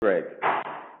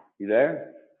You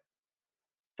there?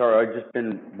 Sorry, I've just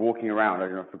been walking around.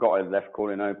 I forgot I left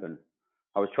calling open.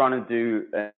 I was trying to do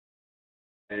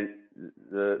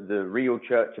the real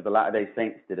Church of the Latter-day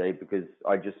Saints today because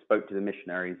I just spoke to the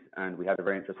missionaries and we had a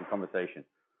very interesting conversation.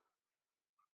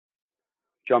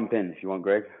 Jump in if you want,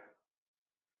 Greg.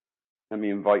 Let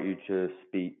me invite you to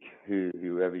speak,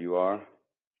 whoever you are.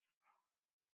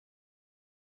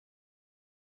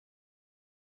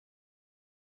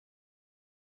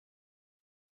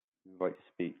 Invite to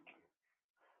speak.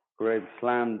 Greg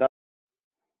slammed up.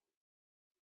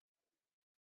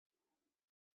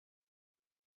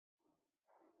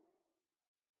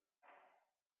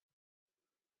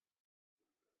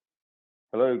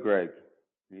 Hello, Greg.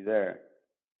 Are you there?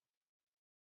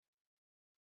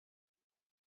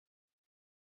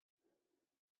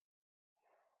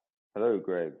 Hello,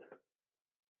 Greg.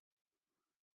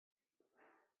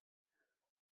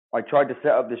 I tried to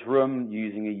set up this room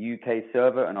using a UK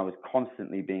server and I was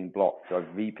constantly being blocked. So I've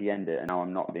VPN'd it and now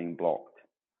I'm not being blocked.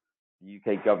 The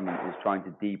UK government is trying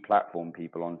to deplatform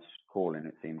people on calling,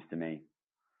 it seems to me.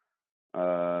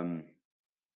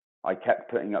 I kept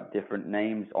putting up different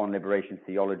names on Liberation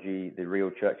Theology, the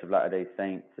Real Church of Latter-day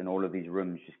Saints, and all of these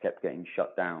rooms just kept getting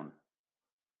shut down.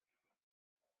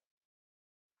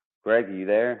 Greg, are you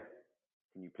there?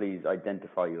 Can you please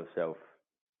identify yourself?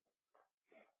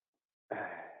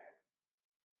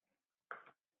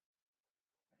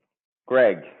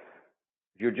 Greg,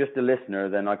 if you're just a listener,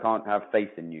 then I can't have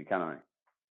faith in you, can I?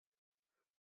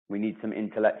 We need some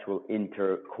intellectual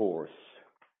intercourse.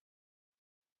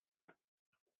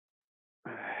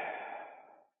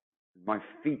 My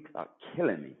feet are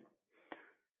killing me.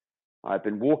 I've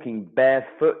been walking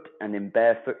barefoot and in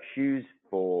barefoot shoes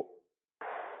for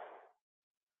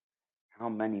how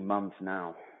many months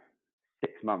now?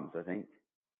 6 months, I think.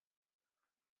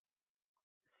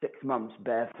 6 months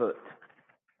barefoot.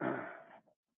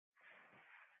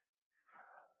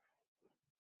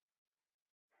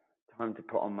 Time to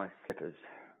put on my slippers.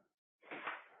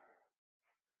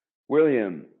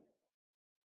 William.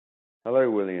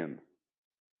 Hello, William.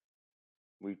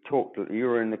 We talked. You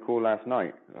were in the call last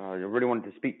night. I really wanted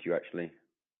to speak to you, actually.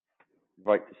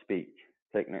 Invite to speak.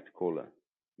 Take next caller.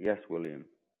 Yes, William.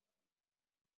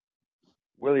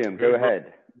 William, go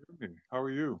ahead. How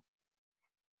are you?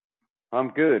 I'm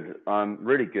good. I'm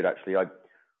really good, actually. I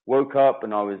woke up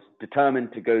and I was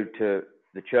determined to go to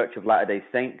the Church of Latter-day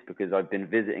Saints because I've been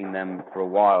visiting them for a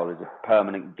while as a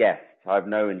permanent guest. I have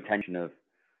no intention of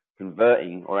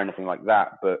converting or anything like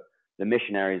that, but the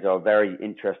missionaries are very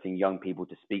interesting young people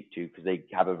to speak to because they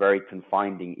have a very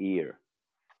confining ear.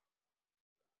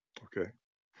 Okay.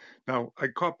 Now, I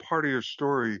caught part of your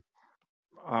story,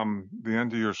 the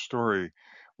end of your story,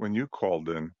 when you called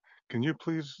in. Can you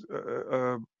please,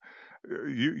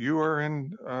 you are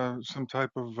in some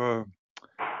type of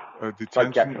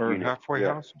detention or unit. halfway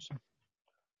house or something?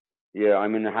 Yeah,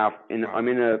 I'm in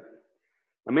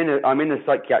a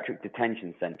psychiatric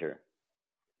detention center.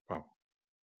 Wow.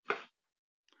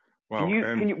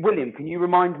 William, can you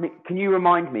remind me,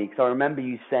 because I remember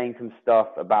you saying some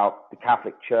stuff about the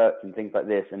Catholic Church and things like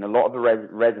this, and a lot of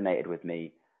it resonated with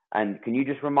me. And can you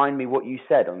just remind me what you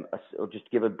said, or just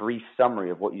give a brief summary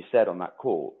of what you said on that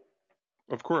call?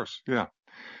 Of course, yeah.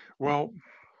 Well,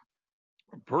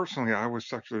 personally, I was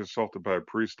sexually assaulted by a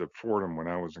priest at Fordham when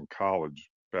I was in college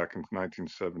back in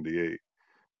 1978.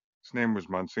 His name was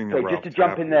Monsignor Ralph Just to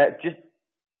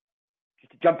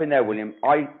jump in there, William,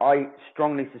 I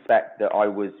strongly suspect that I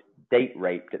was date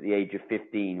raped at the age of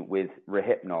 15 with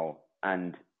Rohypnol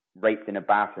and raped in a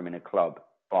bathroom in a club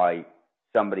by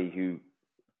somebody who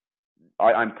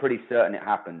I'm pretty certain it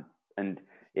happened. And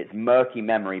it's murky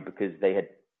memory because they had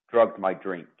drugged my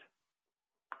drink.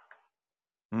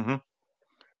 Mm-hmm.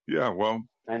 Yeah, well.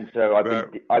 And so I've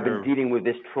been dealing with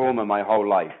this trauma my whole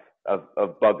life of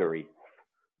buggery.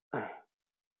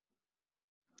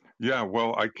 Yeah,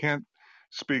 well, I can't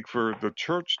speak for the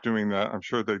church doing that. I'm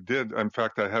sure they did. In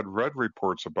fact, I had read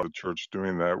reports about the church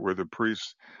doing that, where the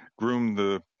priests groomed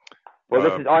the.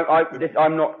 Well,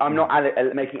 I'm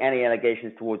not making any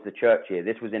allegations towards the church here.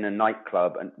 This was in a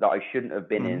nightclub that I shouldn't have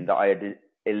been in, that I had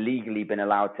illegally been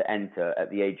allowed to enter at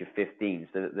the age of 15.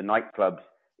 So that the nightclubs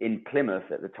in Plymouth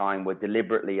at the time were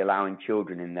deliberately allowing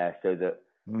children in there, so that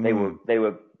they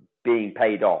were being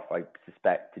paid off, I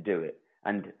suspect, to do it.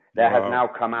 And there has now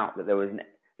come out that there was an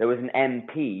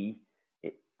MP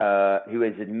who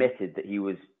has admitted that he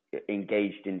was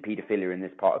engaged in paedophilia in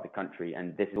this part of the country,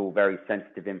 and this is all very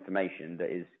sensitive information that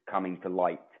is coming to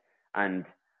light. And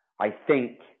I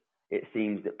think it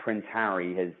seems that Prince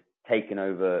Harry has taken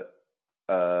over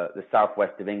the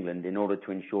southwest of England in order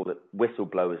to ensure that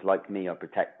whistleblowers like me are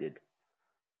protected.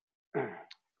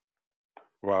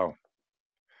 Wow.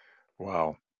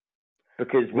 Wow.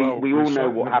 Because Well, we we all know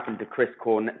what certainly, happened to Chris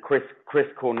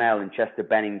Cornell and Chester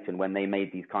Bennington when they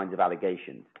made these kinds of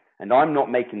allegations. And I'm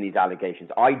not making these allegations.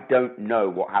 I don't know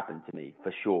what happened to me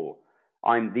for sure.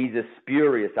 These are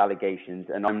spurious allegations,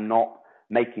 and I'm not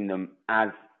making these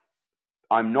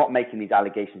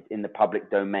allegations in the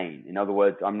public domain. In other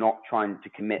words, I'm not trying to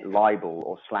commit libel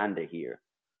or slander here.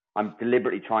 I'm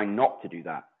deliberately trying not to do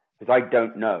that because I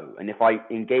don't know. And if I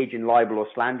engage in libel or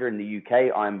slander in the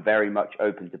UK, I'm very much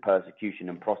open to persecution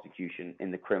and prosecution in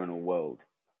the criminal world.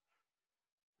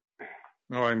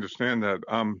 no, I understand that.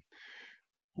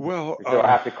 Well, So I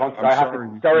have to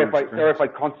I'm sorry. sorry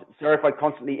if I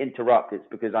constantly interrupt. It's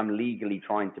because I'm legally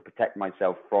trying to protect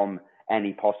myself from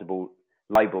any possible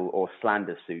libel or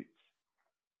slander suits.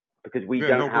 Because we Yeah,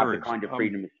 don't no have the worries. kind of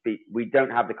freedom of speech. We don't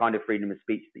have the kind of freedom of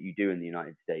speech that you do in the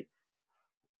United States.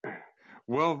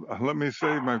 Well, let me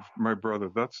say, my brother,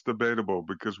 that's debatable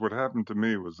because what happened to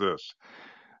me was this.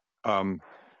 Um,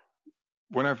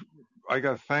 when I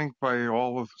got thanked by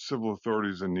all of the civil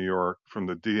authorities in New York, from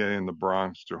the DA in the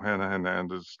Bronx, Johanna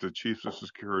Hernandez, the Chiefs of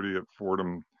Security at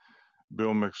Fordham,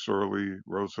 Bill McSorley,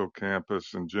 Rose Hill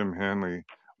campus, and Jim Hanley,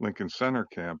 Lincoln Center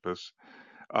campus.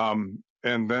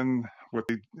 And then what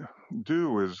they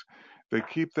do is they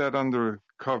keep that under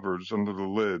covers, under the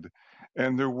lid,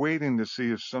 and they're waiting to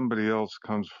see if somebody else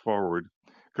comes forward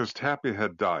because Tapia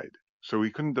had died. So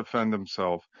he couldn't defend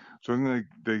himself. So then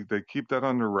they keep that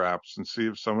under wraps and see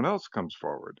if someone else comes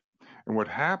forward. And what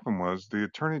happened was the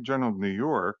Attorney General of New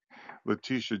York,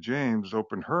 Letitia James,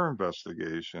 opened her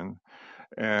investigation.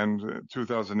 And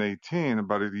 2018,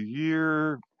 about a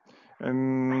year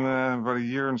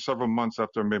and several months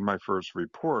after I made my first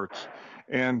reports,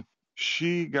 and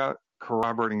she got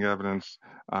corroborating evidence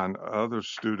on other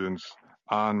students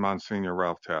on Monsignor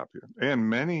Ralph Tapia and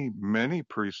many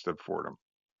priests at Fordham.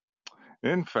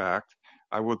 In fact,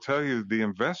 I will tell you, the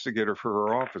investigator for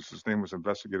her office, his name was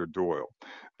Investigator Doyle.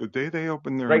 The day they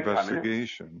opened their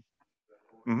investigation,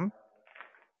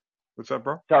 what's that,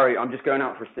 bro? Sorry, I'm just going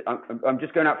out for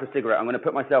a cigarette. I'm going to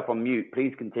put myself on mute.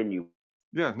 Please continue.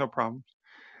 Yeah, no problems.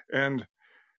 And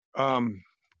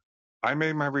I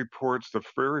made my reports the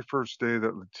very first day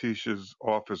that Letitia's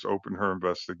office opened her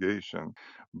investigation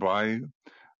by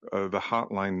the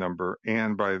hotline number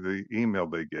and by the email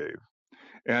they gave.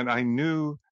 And I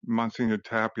knew Monsignor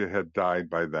Tapia had died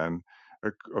by then,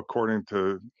 according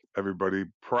to everybody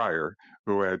prior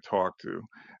who I had talked to.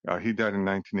 He died in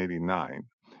 1989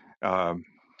 on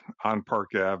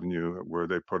Park Avenue where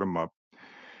they put him up.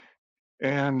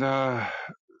 And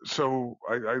so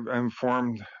I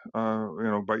informed,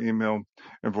 by email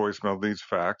and voicemail these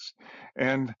facts.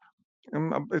 And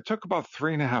it took about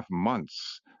 3.5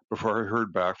 months before I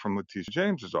heard back from Letitia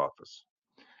James's office.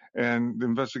 And the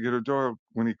investigator Doyle,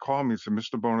 when he called me, said,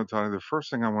 "Mr. Bonatati, the first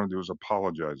thing I want to do is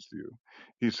apologize to you."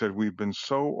 He said, "We've been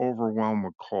so overwhelmed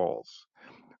with calls.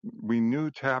 We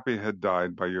knew Tapia had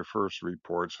died by your first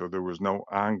report, so there was no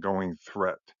ongoing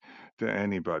threat to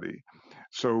anybody."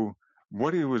 So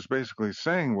what he was basically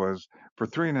saying was, for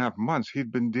 3.5 months,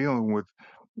 he'd been dealing with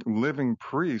living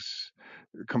priests,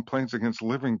 complaints against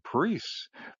living priests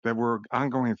that were an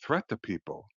ongoing threat to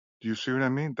people. Do you see what I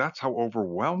mean? That's how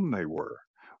overwhelmed they were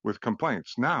with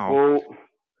complaints. Now, well,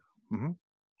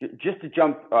 just to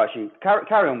jump, actually,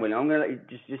 carry on, William. I'm going to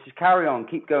let you just carry on.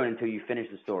 Keep going until you finish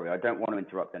the story. I don't want to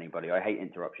interrupt anybody. I hate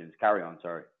interruptions. Carry on.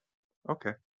 Sorry.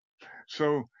 Okay.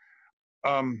 So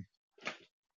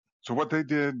what they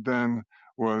did then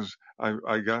was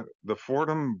I got the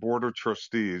Fordham Board of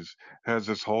Trustees has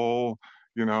this whole,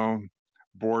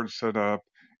 board set up,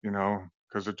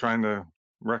 because they're trying to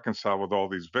reconcile with all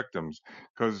these victims.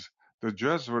 Because the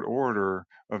Jesuit Order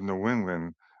of New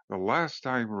England, the last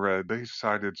I read, they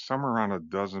cited somewhere around a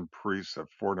dozen priests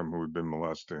at Fordham who had been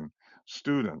molesting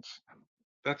students.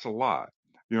 That's a lot.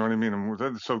 You know what I mean?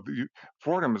 And so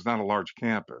Fordham is not a large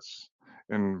campus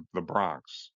in the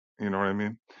Bronx. You know what I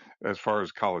mean? As far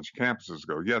as college campuses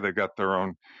go, yeah, they got their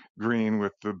own green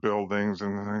with the buildings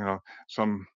and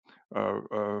some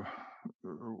the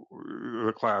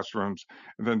classrooms,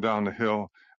 and then down the hill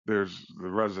there's the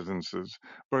residences.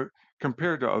 But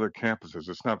compared to other campuses,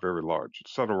 it's not very large.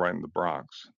 It's settled right in the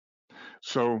Bronx.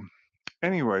 So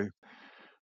anyway,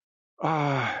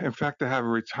 in fact, they have a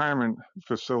retirement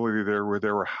facility there where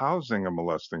they were housing a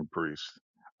molesting priest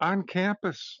on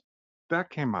campus.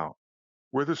 That came out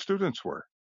where the students were.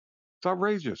 It's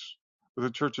outrageous what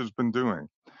the church has been doing.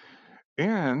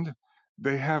 And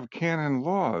they have canon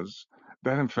laws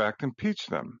that, in fact, impeach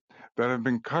them, that have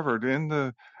been covered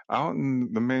out in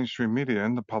the mainstream media,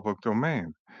 in the public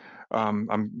domain.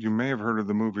 You may have heard of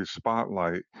the movie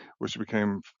Spotlight, which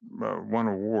became won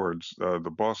awards.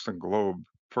 The Boston Globe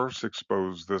first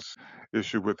exposed this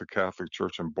issue with the Catholic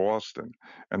Church in Boston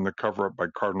and the cover-up by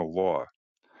Cardinal Law.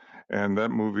 And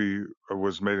that movie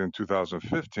was made in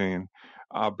 2015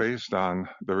 based on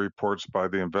the reports by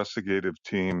the investigative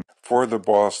team for the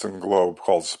Boston Globe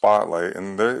called Spotlight.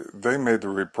 And they made the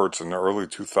reports in the early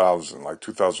 2000s, like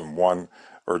 2001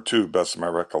 or 2, best of my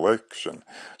recollection.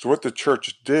 So what the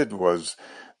church did was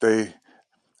they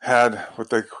had what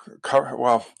they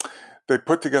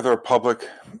put together a public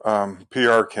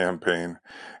PR campaign,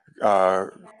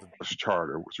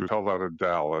 charter, which was held out of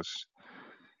Dallas.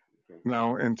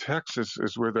 Now, in Texas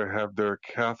is where they have their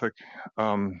Catholic,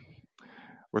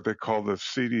 what they call the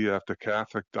CDF, the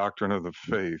Catholic Doctrine of the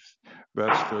Faith.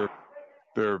 That's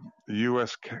their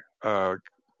U.S. The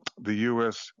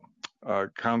U.S.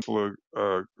 Council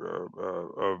of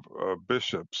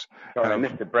Bishops. Sorry, I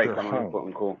missed the break. I'm on an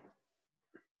important call.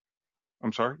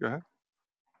 I'm sorry. Go ahead.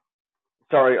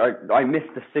 Sorry, I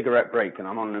missed the cigarette break, and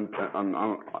I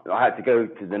had to go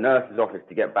to the nurse's office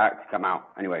to get back to come out.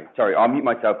 Anyway, sorry, I'll mute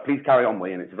myself. Please carry on,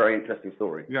 William. It's a very interesting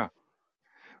story. Yeah.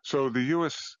 So the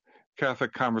U.S.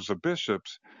 Catholic Conference of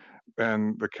Bishops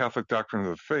and the Catholic Doctrine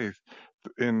of the Faith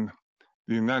in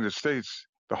the United States,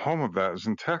 the home of that is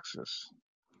in Texas,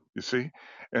 you see?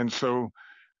 And so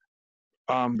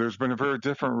there's been a very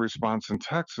different response in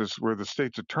Texas where the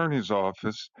state's attorney's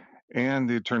office and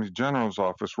the attorney general's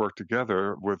office work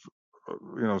together with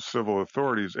civil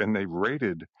authorities, and they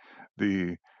raided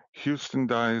the Houston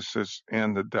diocese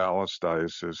and the Dallas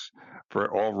diocese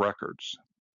for all records.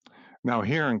 Now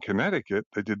here in Connecticut,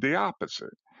 they did the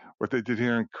opposite. What they did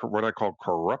here in what I call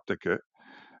Corrupticate,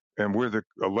 and we're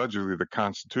allegedly the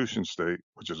Constitution state,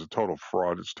 which is a total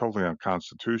fraud. It's totally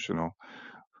unconstitutional.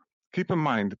 Keep in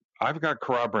mind, I've got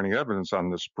corroborating evidence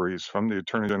on this brief from the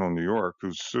Attorney General of New York,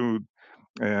 who sued,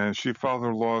 and she filed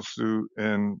her lawsuit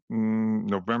in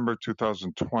November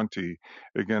 2020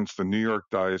 against the New York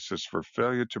Diocese for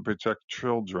failure to protect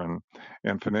children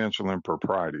and financial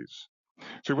improprieties.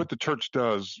 See, what the church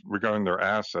does regarding their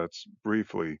assets,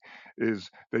 briefly, is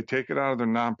they take it out of their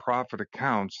nonprofit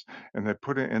accounts and they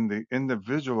put it in the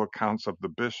individual accounts of the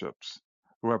bishops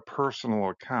who have personal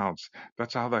accounts.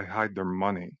 That's how they hide their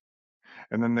money.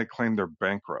 And then they claim they're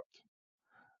bankrupt.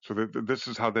 So this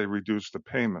is how they reduce the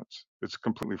payments. It's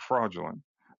completely fraudulent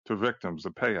to victims,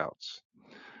 the payouts.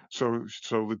 So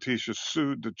Letitia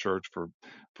sued the church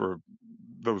for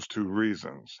those two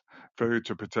reasons, failure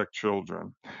to protect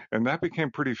children. And that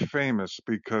became pretty famous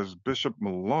because Bishop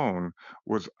Malone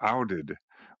was outed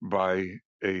by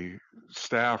a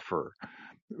staffer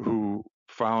who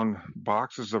found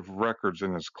boxes of records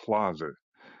in his closet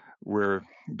where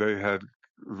they had,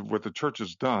 what the church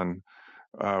has done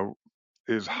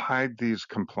is hide these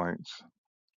complaints.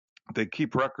 They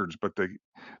keep records, but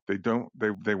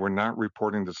they were not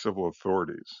reporting to civil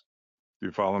authorities. Do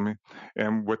you follow me?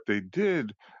 And what they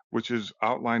did, which is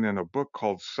outlined in a book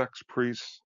called Sex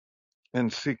Priests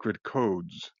and Secret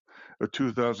Codes, a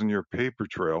 2,000-year paper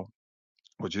trail,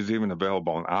 which is even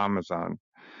available on Amazon,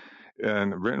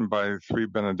 and written by 3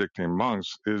 Benedictine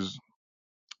monks, is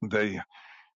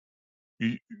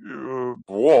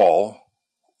Wall,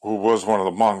 who was one of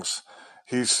the monks,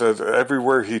 he said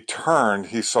everywhere he turned,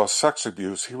 he saw sex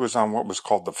abuse. He was on what was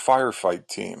called the firefight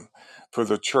team for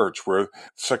the church, where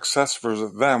success for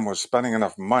them was spending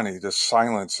enough money to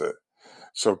silence it.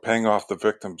 So paying off the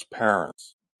victim's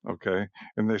parents. Okay.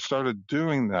 And they started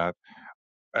doing that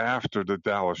after the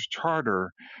Dallas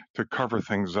Charter to cover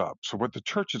things up. So what the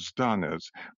church has done is,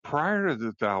 prior to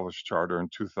the Dallas Charter in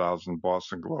 2000,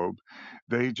 Boston Globe,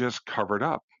 they just covered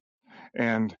up.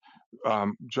 And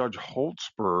Judge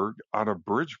Holtzberg out of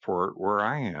Bridgeport, where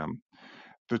I am,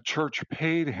 the church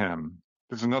paid him.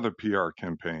 There's another PR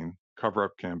campaign,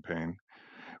 cover-up campaign,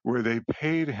 where they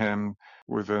paid him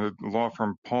with a law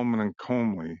firm Pullman and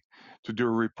Comley to do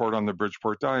a report on the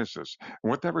Bridgeport diocese.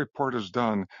 And what that report has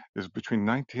done is between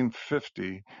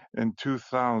 1950 and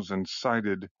 2000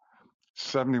 cited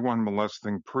 71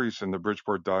 molesting priests in the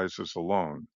Bridgeport diocese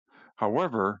alone.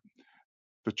 However,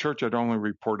 the church had only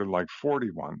reported like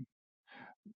 41.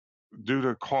 Due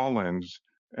to call-ins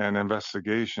and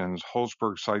investigations,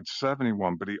 Holzberg cites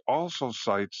 71, but he also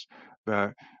cites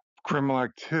that criminal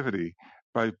activity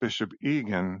by Bishop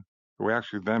Egan, who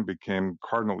actually then became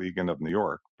Cardinal Egan of New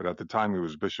York, but at the time he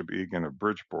was Bishop Egan of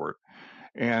Bridgeport,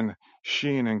 and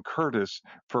Sheen and Curtis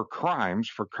for crimes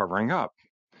for covering up.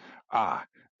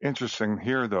 Interesting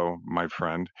here, though, my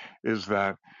friend, is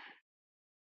that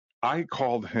I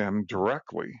called him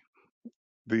directly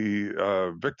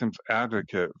the victim's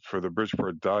advocate for the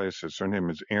Bridgeport Diocese. Her name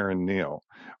is Erin Neal.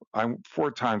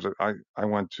 4 times I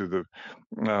went to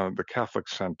the Catholic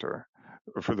Center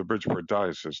for the Bridgeport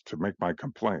Diocese to make my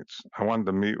complaints. I wanted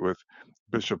to meet with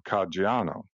Bishop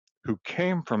Caggiano, who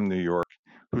came from New York,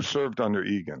 who served under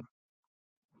Egan.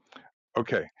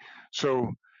 Okay,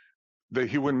 so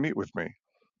he wouldn't meet with me.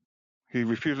 He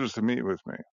refuses to meet with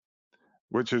me,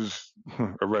 which is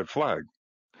a red flag,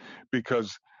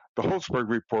 because the Holzberg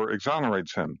report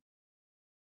exonerates him,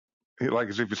 like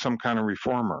as if he's some kind of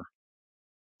reformer.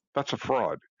 That's a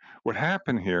fraud. What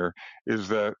happened here is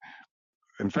that,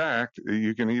 in fact,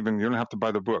 you don't have to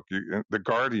buy the book. The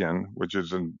Guardian, which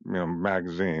is a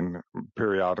magazine,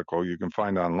 periodical, you can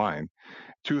find online,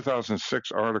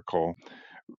 2006 article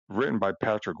written by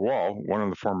Patrick Wall, one of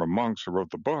the former monks who wrote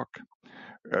the book.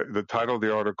 The title of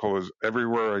the article is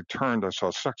 "Everywhere I Turned, I Saw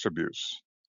Sex Abuse."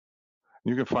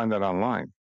 You can find that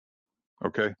online.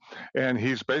 Okay. And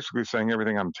he's basically saying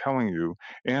everything I'm telling you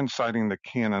and citing the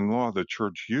canon law the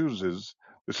church uses,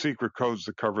 the secret codes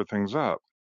to cover things up.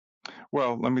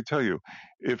 Well, let me tell you,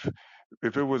 if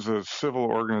it was a civil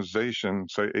organization,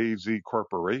 say AZ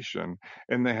Corporation,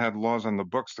 and they had laws on the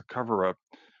books to cover up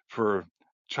for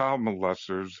child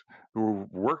molesters who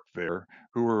worked there,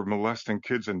 who were molesting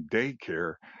kids in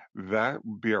daycare, that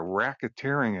would be a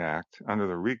racketeering act under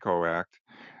the RICO Act,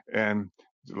 and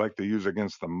like they use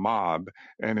against the mob.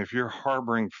 And if you're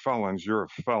harboring felons, you're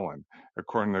a felon,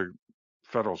 according to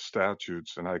federal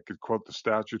statutes. And I could quote the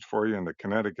statutes for you and the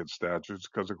Connecticut statutes,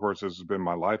 because of course this has been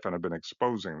my life and I've been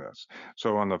exposing this.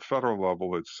 So on the federal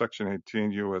level, it's Section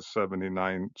 18 U.S.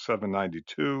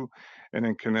 792, and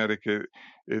in Connecticut,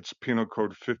 it's Penal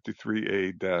Code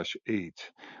 53A-8,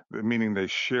 meaning they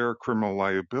share criminal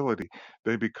liability.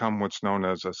 They become what's known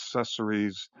as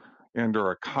accessories and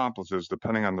or accomplices,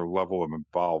 depending on their level of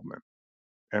involvement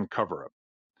and cover-up.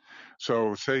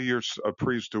 So say you're a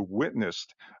priest who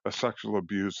witnessed a sexual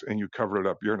abuse and you cover it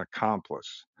up, you're an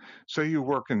accomplice. Say you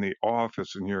work in the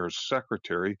office and you're a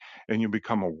secretary and you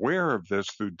become aware of this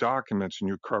through documents and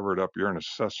you cover it up, you're an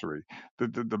accessory.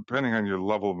 Depending on your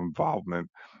level of involvement,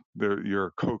 you're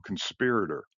a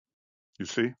co-conspirator, you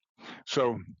see?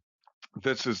 So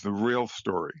this is the real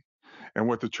story. And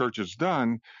what the church has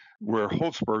done, where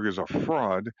Holzberg is a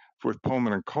fraud with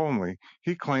Pullman and Comey,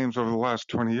 he claims over the last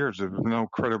 20 years there have been no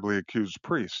credibly accused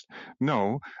priests.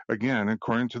 No, again,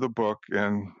 according to the book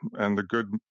and the good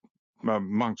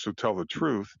monks who tell the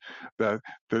truth, that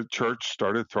the church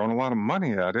started throwing a lot of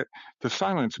money at it to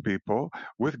silence people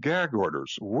with gag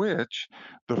orders, which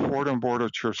the Fordham Board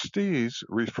of Trustees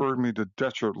referred me to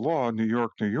Detchert Law, New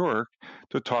York,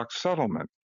 to talk settlement.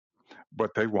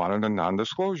 But they wanted a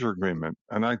non-disclosure agreement,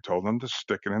 and I told them to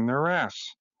stick it in their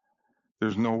ass.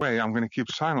 There's no way I'm going to keep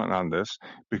silent on this,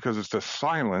 because it's the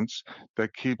silence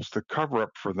that keeps the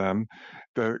cover-up for them,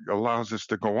 that allows this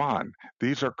to go on.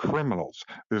 These are criminals.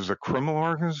 There's a criminal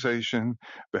organization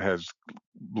that has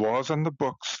laws on the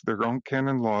books, their own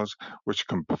canon laws, which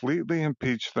completely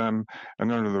impeach them.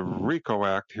 And under the RICO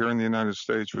Act here in the United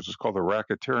States, which is called the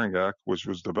Racketeering Act, which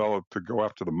was developed to go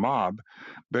after the mob,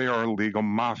 they are a legal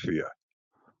mafia.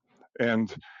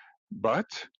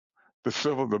 But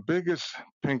the biggest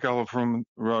pink elephant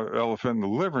in the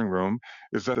living room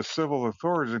is that the civil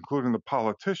authorities, including the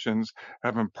politicians,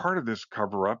 have been part of this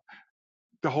cover-up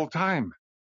the whole time,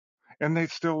 and they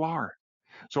still are.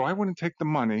 So I wouldn't take the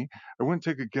money. I wouldn't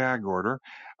take a gag order.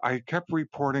 I kept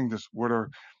reporting this, what are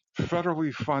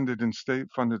federally funded and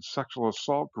state-funded sexual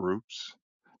assault groups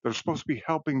that are supposed to be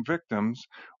helping victims,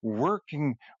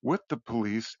 working with the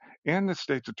police and the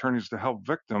state's attorneys to help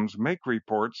victims make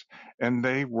reports, and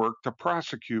they work to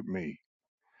prosecute me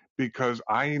because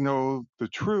I know the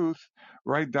truth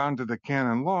right down to the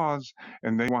canon laws,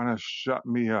 and they want to shut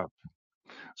me up.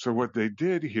 So what they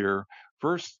did here,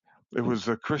 first, it was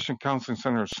the Christian Counseling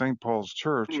Center of St. Paul's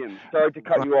Church. William, sorry to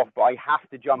cut you off, but I have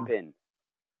to jump in.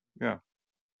 Yeah.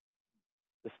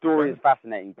 The story is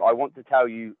fascinating, but I want to tell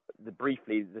you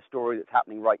briefly the story that's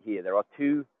happening right here. There are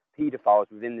 2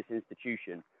 pedophiles within this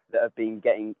institution that have been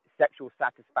getting sexual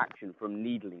satisfaction from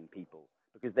needling people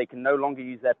because they can no longer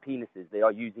use their penises. They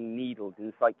are using needles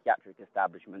in psychiatric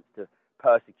establishments to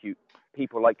persecute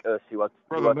people like us who are.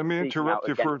 Brother, let me interrupt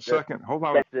you for a second. Hold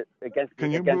on. Against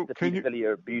the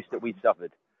pedophilia abuse that we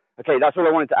suffered. Okay, that's all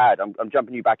I wanted to add. I'm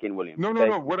jumping you back in, William. No.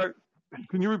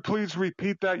 Can you please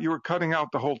repeat that? You were cutting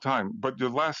out the whole time, but the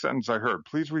last sentence I heard.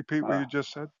 Please repeat what you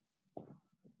just said.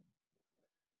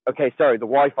 Okay, sorry. The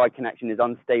Wi-Fi connection is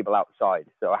unstable outside,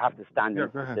 so I have to stand in a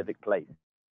specific place.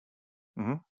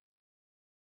 Mm-hmm.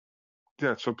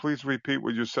 Yeah, so please repeat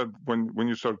what you said when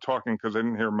you started talking, because I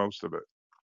didn't hear most of it.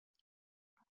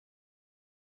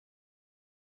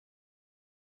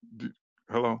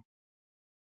 Hello?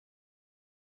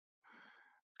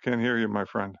 Can't hear you, my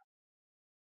friend.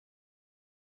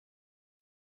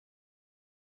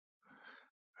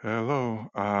 Hello.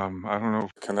 I don't know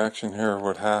if connection here,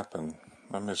 what happened.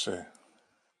 Let me see.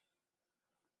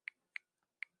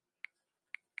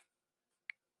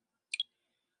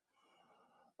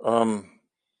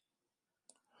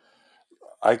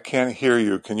 I can't hear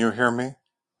you. Can you hear me?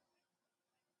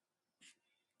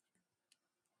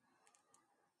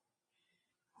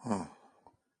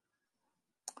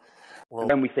 Well,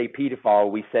 When we say paedophile,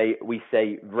 we say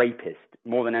rapist.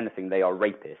 More than anything, they are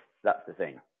rapists. That's the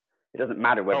thing. It doesn't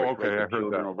matter whether it's rape of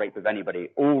children or rape of anybody.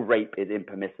 All rape is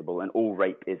impermissible, and all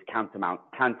rape is tantamount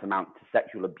to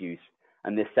sexual abuse,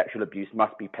 and this sexual abuse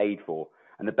must be paid for.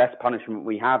 And the best punishment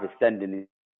we have is sending the...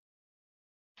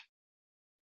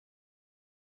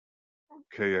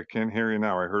 Okay, I can't hear you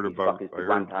now. I heard about a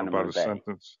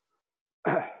sentence.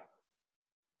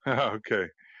 Okay.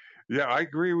 Yeah, I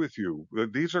agree with you.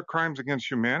 These are crimes against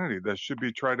humanity that should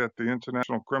be tried at the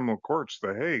International Criminal Courts,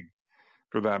 The Hague,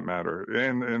 for that matter.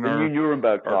 And the New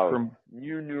Nuremberg trial.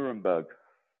 New Nuremberg.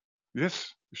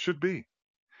 Yes, it should be.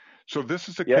 So this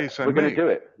is a yep, case I we're going to do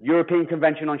it. European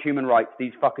Convention on Human Rights.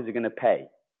 These fuckers are going to pay.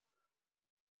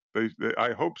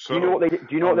 I hope so. Do you know what they did?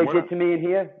 Do you know what they did to me in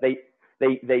here? They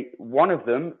one of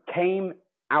them came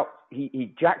out.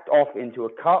 He jacked off into a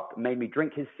cup, made me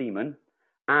drink his semen,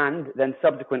 and then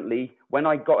subsequently, when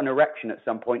I got an erection at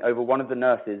some point over one of the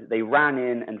nurses, they ran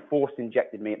in and force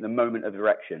injected me at the moment of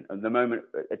erection, at the moment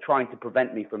trying to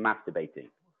prevent me from masturbating.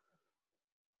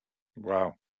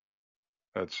 Wow,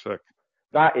 that's sick.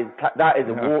 That is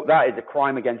a war. That is a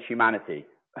crime against humanity.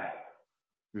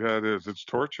 Yeah, it is. It's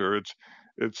torture.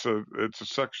 It's a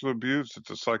sexual abuse. It's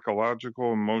a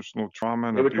psychological, emotional trauma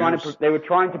and abuse. They were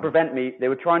trying to prevent me. They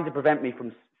were trying to prevent me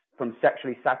from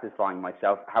sexually satisfying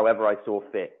myself however I saw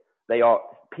fit. They are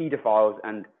pedophiles,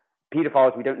 and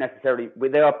pedophiles we don't necessarily...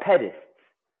 They are pedists.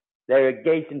 They're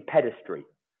engaged in pedestry.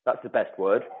 That's the best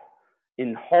word.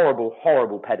 In horrible,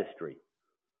 horrible pedestry.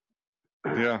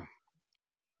 Yeah.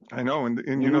 I know, and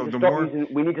we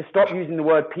need to stop using the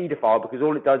word pedophile, because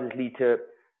all it does is lead to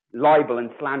libel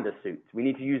and slander suits. We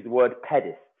need to use the word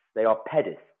pedists. They are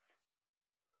pedists.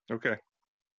 Okay,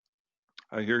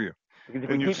 I hear you. Because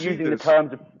if we keep using the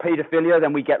terms of pedophilia,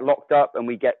 then we get locked up, and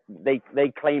they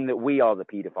claim that we are the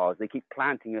pedophiles. They keep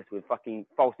planting us with fucking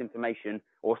false information,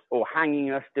 or hanging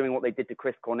us, doing what they did to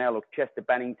Chris Cornell or Chester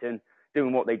Bennington,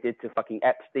 doing what they did to fucking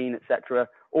Epstein, etc.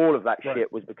 All of that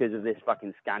shit was because of this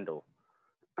fucking scandal.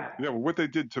 Yeah, well, what they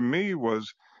did to me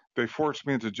was they forced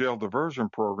me into jail diversion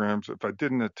programs if I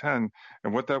didn't attend.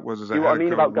 And what that was is I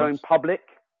mean about going public?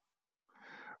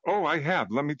 Oh, I have.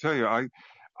 Let me tell you,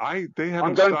 they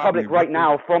haven't. I'm going public right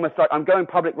now from a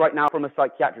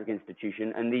psychiatric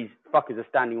institution, and these fuckers are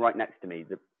standing right next to me.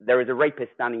 There is a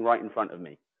rapist standing right in front of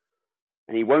me,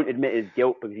 and he won't admit his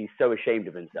guilt because he's so ashamed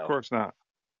of himself. Of course not.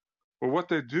 Well, what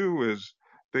they do is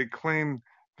they claim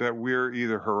that we're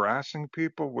either harassing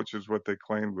people, which is what they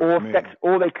claimed with me.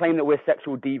 Or they claim that we're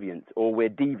sexual deviants, or we're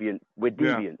deviant. We're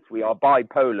deviants. Yeah. We are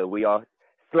bipolar. We are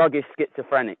sluggish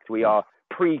schizophrenics. We are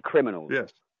pre-criminals.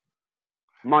 Yes.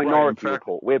 Minority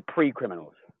Report. We're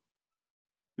pre-criminals.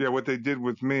 Yeah, what they did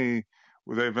with me,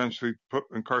 they eventually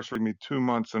incarcerated me 2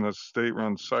 months in a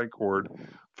state-run psych ward,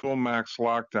 full max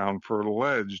lockdown for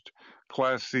alleged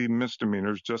Class C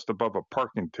misdemeanors just above a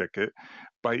parking ticket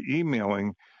by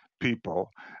emailing people,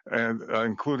 and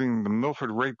including the Milford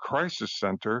Rape Crisis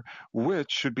Center, which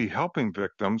should be helping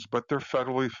victims, but they're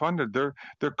federally funded. They're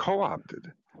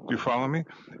co-opted. Do you follow me?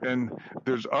 And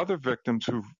there's other victims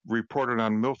who've reported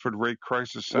on Milford Rape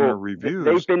Crisis Center reviews.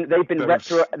 They've been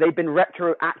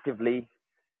retroactively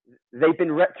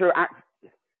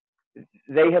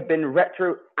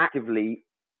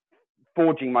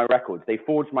forging my records. They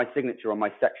forged my signature on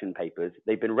my section papers.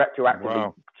 They've been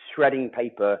retroactively shredding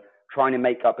paper, trying to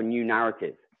make up a new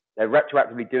narrative. They're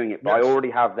retroactively doing it, but I already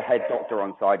have the head doctor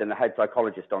on side and the head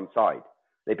psychologist on side.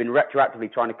 They've been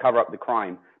retroactively trying to cover up the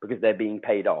crime because they're being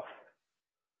paid off.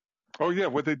 Oh, yeah.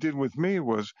 What they did with me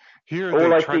was here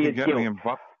they tried to get me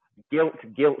involved. Guilt.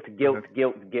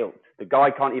 The guy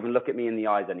can't even look at me in the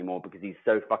eyes anymore because he's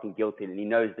so fucking guilty, and he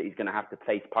knows that he's going to have to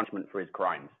face punishment for his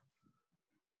crimes.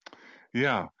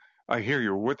 Yeah, I hear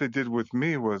you. What they did with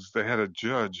me was they had a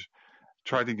judge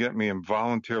try to get me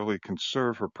involuntarily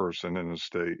conserve her person in the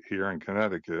state here in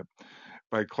Connecticut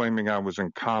by claiming I was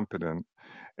incompetent.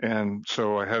 And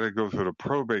so I had to go through the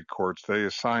probate courts. They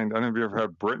assigned, I don't know if you ever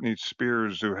had Britney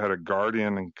Spears, who had a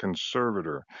guardian and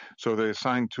conservator. So they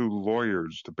assigned 2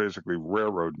 lawyers to basically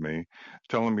railroad me,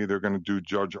 telling me they're going to do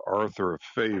Judge Arthur a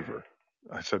favor.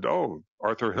 I said, oh,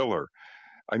 Arthur Hiller.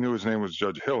 I knew his name was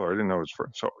Judge Hiller. I didn't know his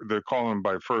first. So they're calling him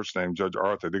by first name, Judge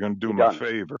Arthur. They're going to do him a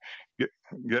favor,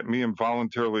 get me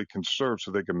involuntarily conserved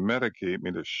so they can medicate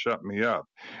me to shut me up.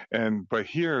 But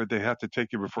here they have to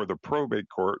take you before the probate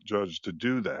court judge to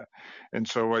do that. And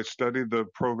so I studied the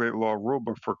probate law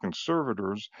rulebook for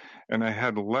conservators, and I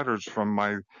had letters from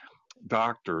my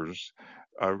doctors,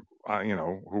 who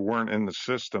weren't in the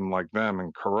system like them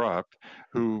and corrupt,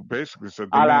 who basically said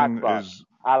the man is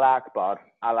Allah Akbar.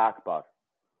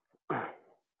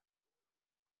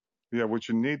 Yeah, what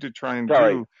you need to try and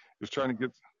do is trying to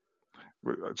get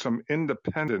some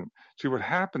independent. See, what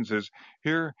happens is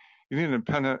here you need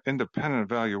an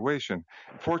independent evaluation.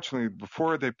 Fortunately,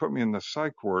 before they put me in the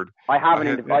psych ward, I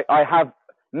have,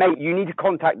 mate. You need to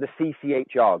contact the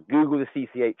CCHR. Google the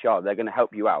CCHR. They're going to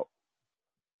help you out.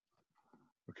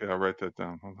 Okay, I'll write that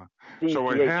down. Hold on.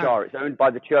 CCHR, it's owned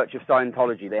by the Church of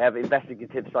Scientology. They have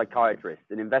investigative psychiatrists.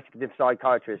 An investigative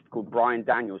psychiatrist called Brian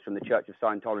Daniels from the Church of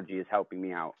Scientology is helping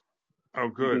me out. Oh,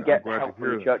 good. You can get help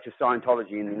from the Church of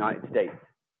Scientology in the United States.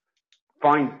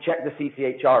 Check the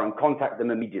CCHR and contact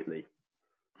them immediately.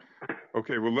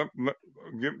 Okay, well,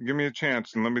 give me a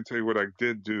chance and let me tell you what I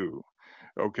did do.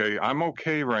 Okay, I'm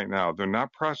okay right now. They're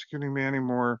not prosecuting me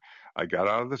anymore. I got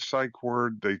out of the psych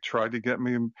ward. They tried to get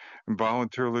me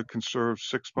involuntarily conserved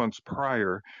 6 months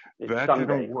prior. That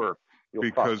didn't work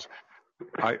because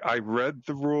I read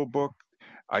the rule book.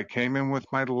 I came in with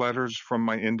my letters from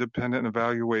my independent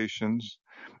evaluations,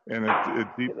 and it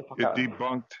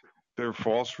debunked their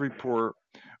false report,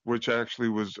 which actually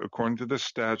was, according to the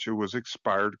statute, was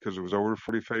expired because it was over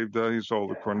 45 days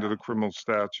old, according to the criminal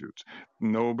statutes.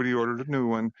 Nobody ordered a new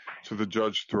one, so the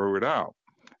judge threw it out.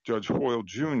 Judge Hoyle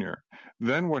Jr.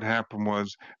 Then what happened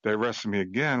was they arrested me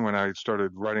again when I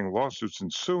started writing lawsuits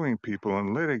and suing people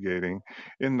and litigating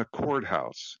in the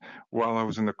courthouse while I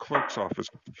was in the clerk's office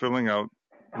filling out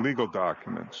legal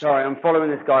documents. Sorry, I'm following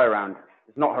this guy around.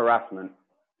 It's not harassment.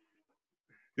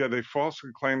 Yeah, they falsely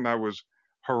claimed I was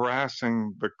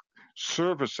harassing the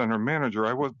service center manager.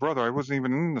 I wasn't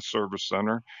even in the service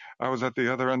center. I was at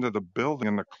the other end of the building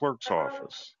in the clerk's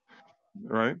office.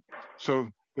 Right? So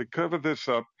they covered this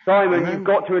up. Simon, you've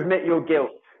got to admit your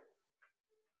guilt.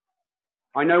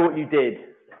 I know what you did,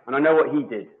 and I know what he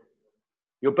did.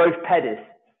 You're both pedists.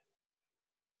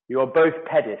 You are both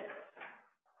pedists.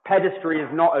 Pedestry is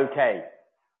not okay.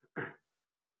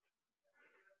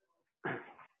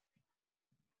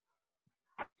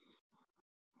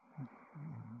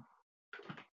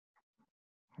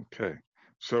 Okay.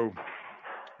 So.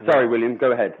 Sorry, William,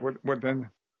 go ahead. What then?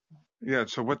 Yeah,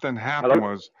 so what then happened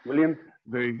was. William?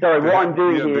 What I'm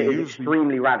doing here is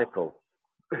extremely radical.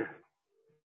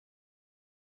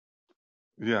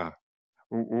 Yeah.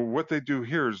 What they do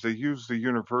here is they use the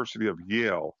University of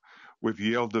Yale with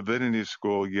Yale Divinity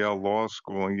School, Yale Law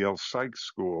School, and Yale Psych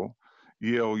School.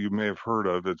 Yale, you may have heard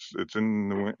of. It's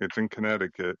in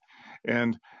Connecticut,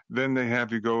 and then they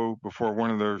have you go before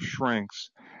one of their shrinks,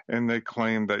 and they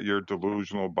claim that you're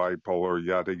delusional, bipolar,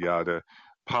 yada yada,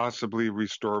 possibly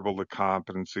restorable to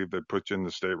competency if they put you in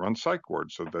the state-run psych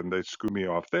ward. So then they screw me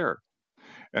off there,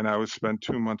 and I was spent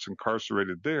 2 months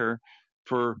incarcerated there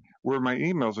for where my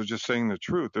emails are just saying the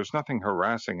truth. There's nothing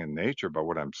harassing in nature about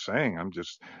what I'm saying. I'm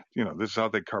just, this is how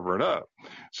they cover it up.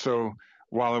 So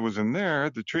while I was in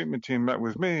there, the treatment team met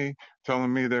with me,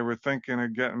 telling me they were thinking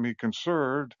of getting me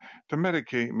conserved to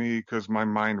medicate me because my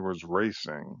mind was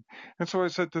racing. And so I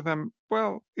said to them,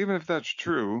 well, even if that's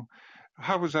true,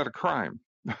 how is that a crime?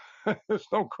 There's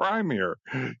no crime here.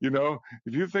 If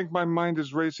you think my mind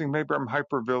is racing, maybe I'm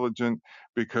hypervigilant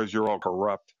because you're all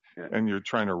corrupt and you're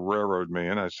trying to railroad me.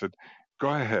 And I said, go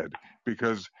ahead,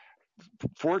 because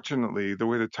fortunately, the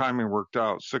way the timing worked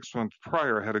out, 6 months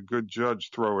prior, I had a good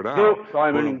judge throw it out. Guilt,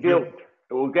 Simon, guilt.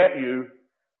 It will get you.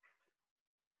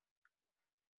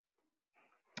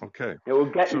 Okay. It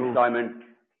will get you, Simon.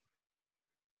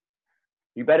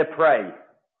 You better pray.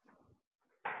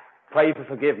 Pray for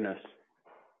forgiveness.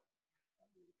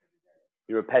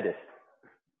 You're a pedist.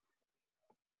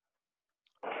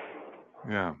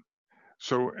 Yeah.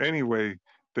 So anyway,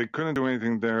 they couldn't do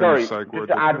anything there. Sorry, just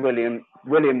to add, William,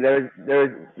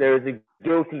 there is a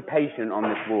guilty patient on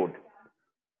this ward.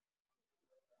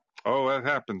 Oh, that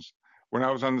happens. When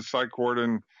I was on the psych ward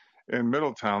in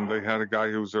Middletown, they had a guy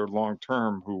who was there long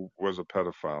term who was a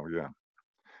pedophile. Yeah.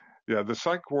 Yeah. The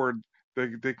psych ward,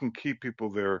 they can keep people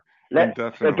there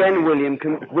indefinitely. Again, William,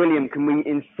 can we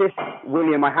insist,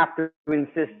 William, I have to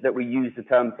insist that we use the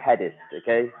term pedist,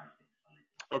 okay?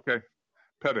 Okay.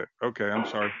 Pedit. Okay, I'm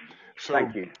sorry. So,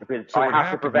 thank you, because I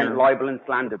have to prevent libel and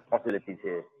slander possibilities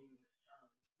here.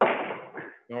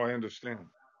 No, I understand.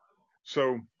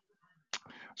 So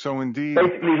So indeed,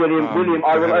 basically, William,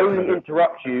 I will only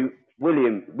interrupt you.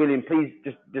 William, please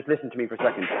just listen to me for a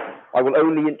second. I will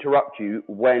only interrupt you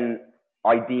when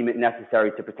I deem it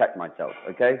necessary to protect myself.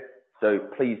 Okay? So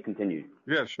please continue.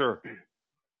 Yeah, sure.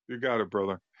 You got it,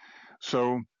 brother.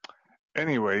 So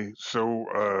anyway,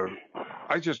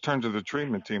 I just turned to the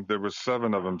treatment team. There was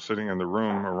 7 of them sitting in the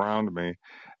room around me,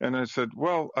 and I said,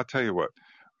 "Well, I'll tell you what.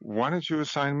 Why don't you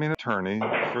assign me an attorney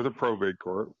for the probate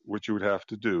court, which you would have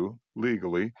to do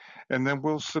legally, and then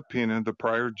we'll subpoena the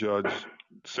prior judge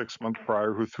 6 months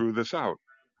prior who threw this out."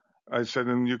 I said,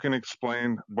 "And you can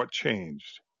explain what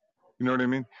changed." You know what I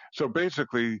mean? So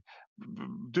basically,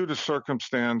 due to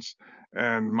circumstance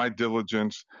and my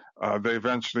diligence, they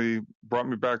eventually brought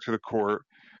me back to the court,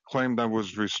 claimed I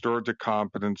was restored to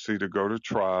competency to go to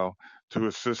trial to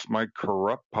assist my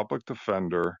corrupt public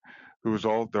defender,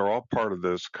 they're all part of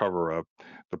this cover up,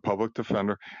 the public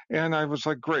defender. And I was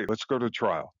like, great, let's go to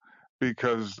trial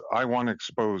because I want to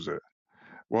expose it.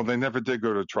 Well, they never did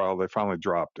go to trial. They finally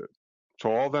dropped it.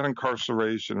 So all that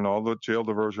incarceration and all the jail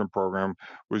diversion program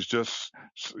was just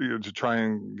to try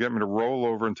and get me to roll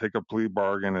over and take a plea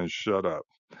bargain and shut up.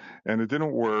 And it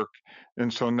didn't work.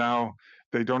 And so now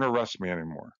they don't arrest me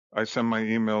anymore. I send my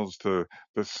emails to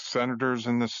the senators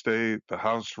in the state, the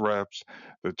House reps,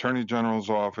 the Attorney General's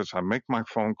office. I make my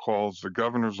phone calls, the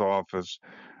governor's office,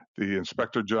 the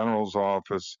Inspector General's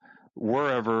office,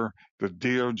 wherever, the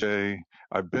DOJ.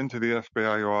 I've been to the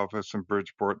FBI office in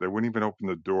Bridgeport. They wouldn't even open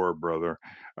the door, brother.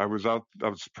 I was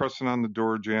pressing on the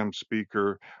door jam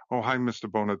speaker. "Oh, hi,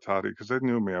 Mr. Bonatati," because they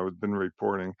knew me. I had been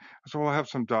reporting. I said, "Well, I have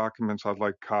some documents I'd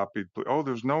like copied." "Oh,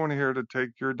 there's no one here to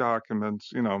take your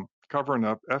documents," covering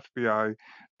up. FBI,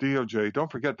 DOJ.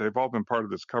 Don't forget, they've all been part of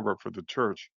this cover up for the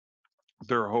church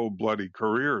their whole bloody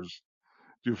careers.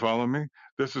 Do you follow me?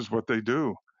 This is what they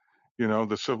do.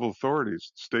 The civil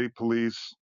authorities, state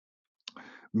police,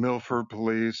 Milford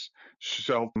police,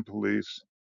 Shelton police.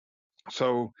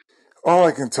 So all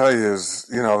I can tell you is,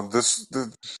 this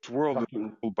world is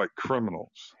ruled by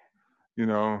criminals, and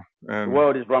the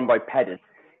world is run by pedants.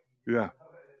 Yeah,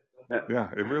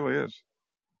 it really is.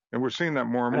 And we're seeing that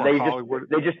more and more. Hollywood.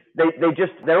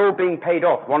 They're all being paid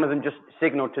off. One of them just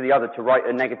signaled to the other to write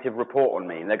a negative report on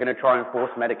me, and they're going to try and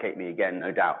force medicate me again,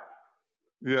 no doubt.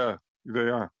 Yeah, they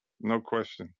are. No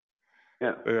question.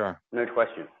 Yeah, they are. No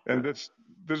question. And this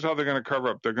is how they're going to cover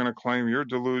up. They're going to claim you're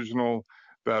delusional,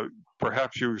 that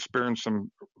perhaps you experienced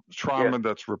some trauma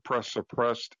that's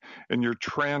suppressed, and you're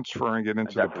transferring it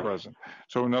into the present.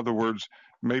 So in other words,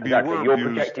 maybe you're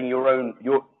projecting your own.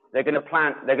 They're going to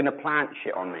plant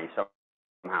shit on me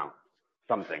somehow.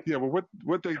 Something. Yeah, well,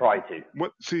 what they try to.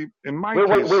 See, in my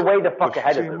case, we're way the fuck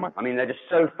ahead of them. I mean, they're just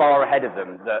so far ahead of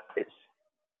them that it's.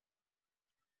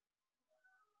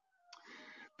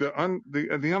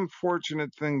 The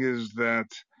unfortunate thing is that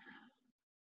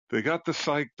they got the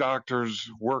psych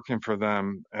doctors working for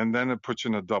them, and then it puts you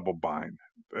in a double bind.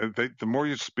 The more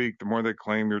you speak, the more they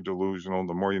claim you're delusional,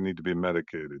 the more you need to be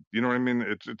medicated. You know what I mean?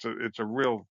 It's a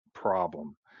real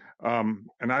problem.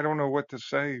 And I don't know what to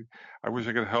say. I wish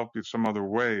I could help you some other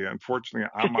way. Unfortunately,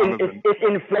 I'm out of the.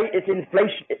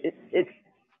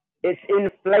 It's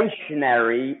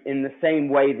inflationary in the same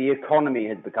way the economy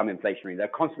has become inflationary. They're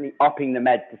constantly upping the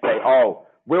meds to say, "Oh,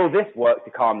 will this work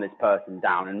to calm this person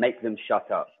down and make them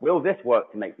shut up? Will this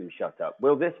work to make them shut up?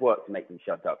 Will this work to make them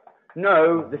shut up?"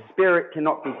 No, the spirit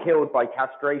cannot be killed by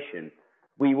castration.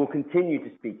 We will continue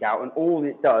to speak out, and all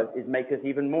it does is make us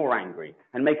even more angry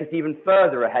and make us even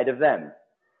further ahead of them.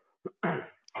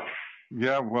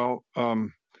 Yeah, well,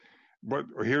 but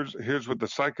here's what the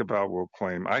psych eval will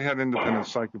claim. I had independent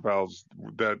psych evals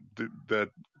that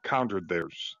countered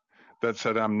theirs, that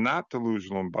said I'm not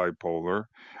delusional and bipolar.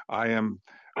 I am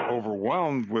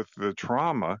overwhelmed with the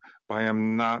trauma, but I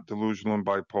am not delusional and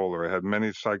bipolar. I had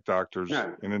many psych doctors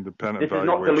in independent evaluation. This is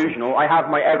not delusional. I have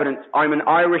my evidence. I'm an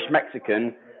Irish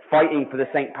Mexican fighting for the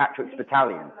St. Patrick's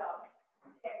Battalion.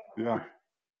 Yeah.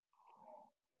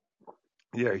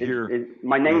 Yeah,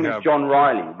 my name is John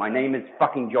Riley. My name is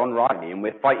fucking John Riley, and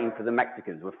we're fighting for the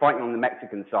Mexicans. We're fighting on the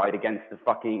Mexican side against the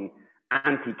fucking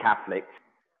anti-Catholics,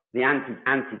 the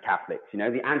anti-Catholics, the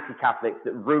anti-Catholics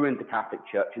that ruined the Catholic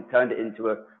Church and turned it into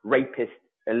a rapist,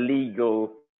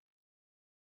 illegal.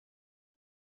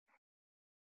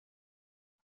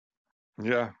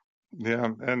 Yeah,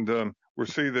 and we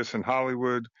see this in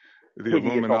Hollywood, the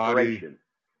Illuminati. Operation.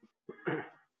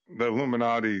 The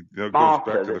Illuminati goes back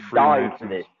to the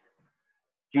Freemasons.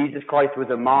 Jesus Christ was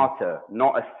a martyr,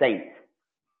 not a saint.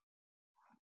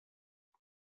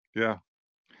 Yeah.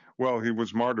 Well, he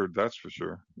was martyred, that's for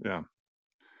sure. Yeah.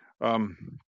 Well,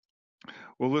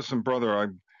 listen,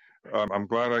 brother, I'm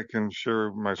glad I can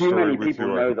share my Too story many with people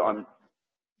you. know that I'm.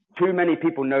 Too many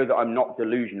people know that I'm not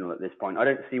delusional at this point. I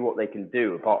don't see what they can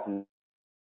do apart from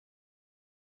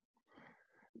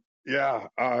Yeah,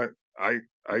 I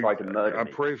try to murder I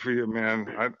me. pray for you, man.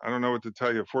 I don't know what to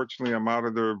tell you. Fortunately, I'm out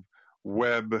of the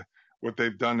web. What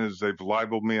they've done is they've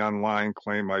libeled me online,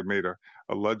 claim I made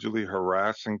allegedly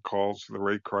harassing calls to the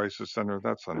Rape Crisis Center.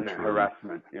 That's untrue.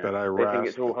 Harassment. Yeah, That I they think harassed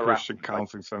it's all the Christian harassment.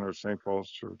 Counseling Center, St.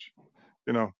 Paul's Church.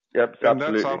 You know, Yep, and that's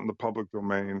absolutely. out in the public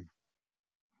domain.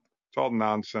 It's all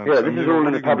nonsense. Yeah, this And is you know, all what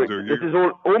in are the you going to public. do? This is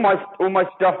all my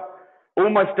stuff. All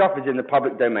my stuff is in the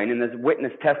public domain, and there's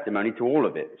witness testimony to all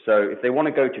of it. So if they want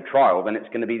to go to trial, then it's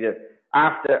going to be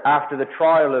after the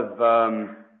trial of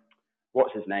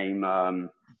what's his name,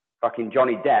 fucking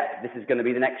Johnny Depp. This is going to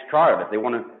be the next trial. If they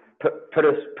want to put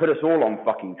us all on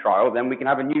fucking trial, then we can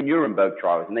have a new Nuremberg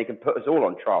trials, and they can put us all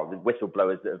on trial. The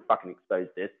whistleblowers that have fucking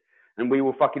exposed this, and we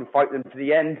will fucking fight them to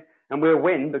the end, and we'll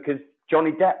win because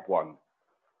Johnny Depp won.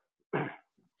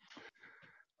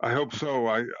 I hope so.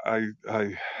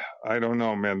 I don't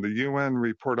know, man. The UN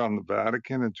report on the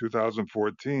Vatican in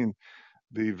 2014,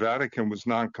 the Vatican was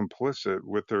non-complicit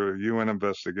with their UN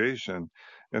investigation,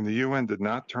 and the UN did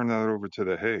not turn that over to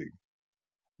The Hague,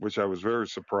 which I was very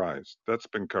surprised. That's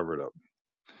been covered up.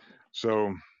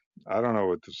 So I don't know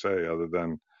what to say other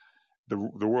than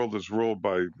the world is ruled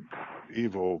by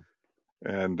evil.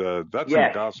 And that's in the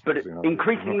Yes, Gospels, but you know.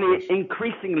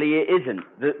 increasingly it isn't.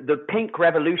 The pink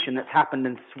revolution that's happened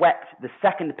and swept, the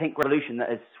second pink revolution that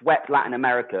has swept Latin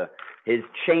America is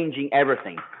changing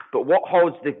everything. But what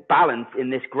holds the balance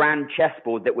in this grand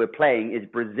chessboard that we're playing is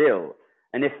Brazil.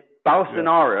 And if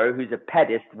Bolsonaro, who's a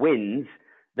pedist, wins,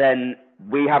 then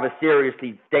we have a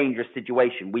seriously dangerous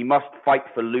situation. We must fight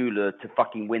for Lula to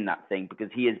fucking win that thing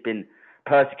because he has been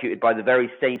persecuted by the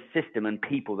very same system and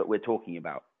people that we're talking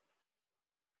about.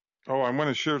 Oh, I want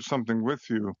to share something with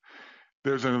you.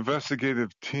 There's an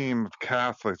investigative team of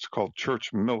Catholics called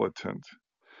Church Militant.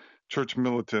 Church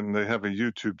Militant, they have a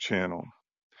YouTube channel.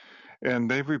 And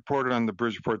they've reported on the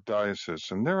Bridgeport Diocese,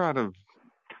 and they're out of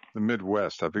the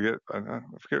Midwest. I forget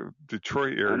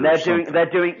Detroit area. And they're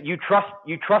doing. You trust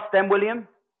them, William?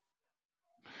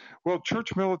 Well,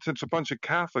 Church Militant's a bunch of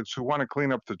Catholics who want to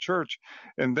clean up the church,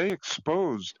 and they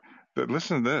exposed that.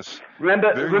 Listen to this.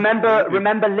 Remember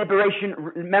liberation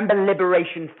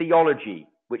theology,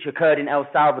 which occurred in El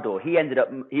Salvador. He ended up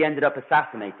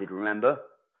assassinated. Remember?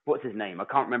 What's his name? I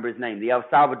can't remember his name. The El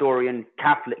Salvadorian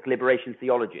Catholic liberation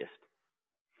theologist.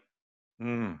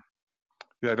 Yeah,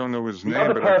 I don't know his name,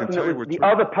 but I can tell you what. The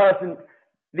other person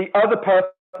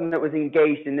that was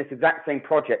engaged in this exact same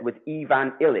project was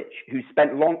Ivan Illich, who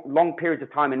spent long periods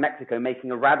of time in Mexico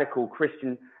making a radical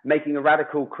Christian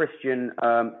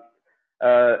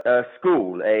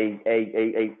school, a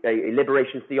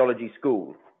liberation theology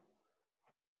school.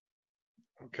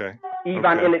 Okay.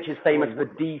 Ivan Illich is famous for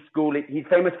deschooling. He's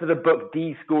famous for the book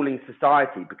Deschooling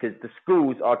Society because the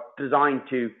schools are designed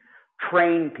to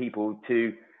train people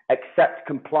to accept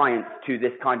compliance to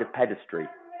this kind of pedestry.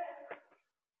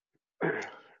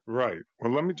 Right.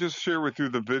 Well, let me just share with you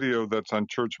the video that's on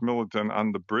Church Militant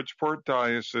on the Bridgeport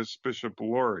Diocese Bishop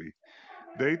Laurie.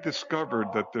 They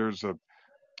discovered that there's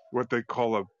what they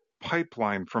call a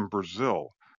pipeline from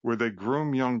Brazil where they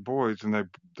groom young boys and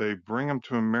they bring them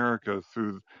to America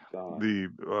through the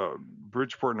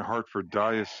Bridgeport and Hartford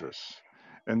Diocese.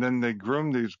 And then they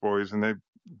groom these boys and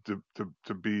to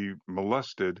be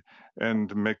molested and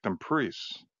to make them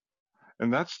priests.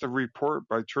 And that's the report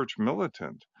by Church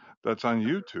Militant that's on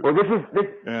YouTube. Well, this is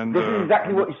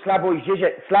exactly what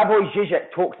Slavoj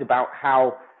Žižek talks about,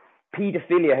 how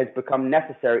pedophilia has become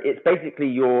necessary. It's basically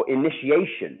your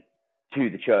initiation to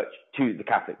the church, to the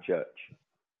Catholic Church.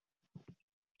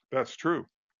 That's true.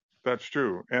 That's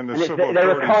true. And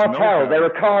they're a cartel.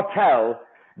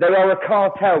 They are a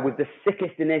cartel with the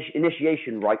sickest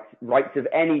initiation rites of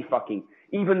any fucking.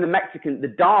 Even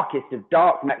the darkest of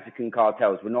dark Mexican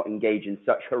cartels would not engage in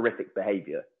such horrific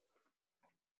behavior.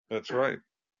 That's right.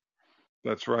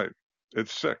 That's right.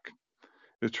 It's sick.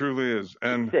 It truly is.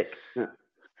 And it's sick. Yeah.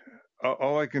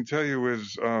 All I can tell you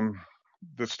is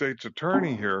the state's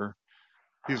attorney here,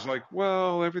 he's like,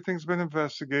 well, everything's been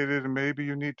investigated and maybe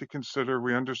you need to consider,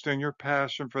 we understand your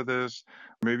passion for this.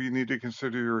 Maybe you need to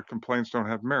consider your complaints don't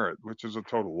have merit, which is a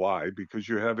total lie because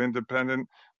you have independent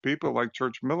people like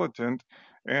Church Militant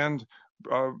and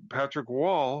Patrick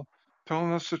Wall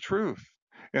telling us the truth.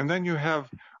 And then you have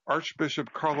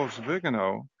Archbishop Carlos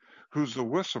Vigano, who's the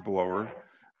whistleblower,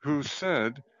 who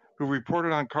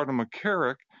reported on Cardinal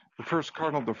McCarrick, the first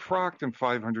cardinal defrocked in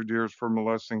 500 years for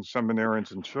molesting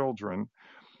seminarians and children.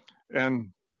 And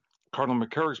Cardinal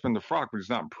McCarrick's been defrocked, but he's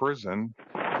not in prison.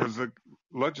 because the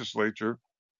legislature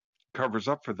covers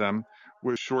up for them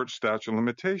with short statute of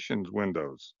limitations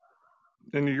windows.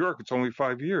 In New York, it's only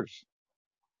 5 years.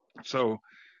 So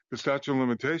the statute of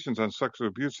limitations on sexual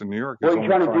abuse in New York is only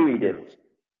 5 years. What are you trying to do, Edith?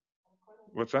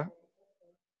 What's that?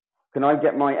 Can I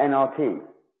get my NRT?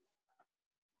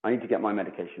 I need to get my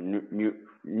medication,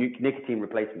 nicotine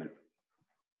replacement.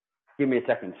 Give me a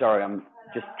second. Sorry, I'm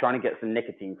just trying to get some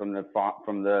nicotine from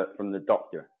the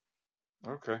doctor.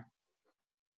 Okay.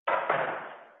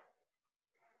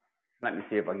 Let me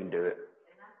see if I can do it.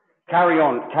 Carry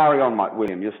on, Mike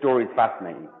William. Your story is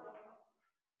fascinating.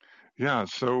 Yeah.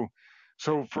 So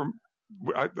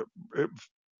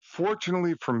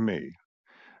fortunately for me,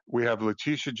 we have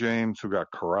Letitia James, who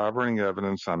got corroborating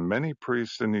evidence on many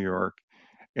priests in New York,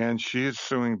 and she is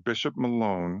suing Bishop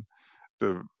Malone,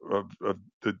 of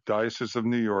the Diocese of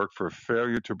New York, for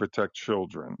failure to protect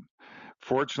children.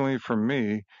 Fortunately for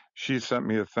me, she sent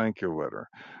me a thank you letter.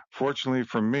 Fortunately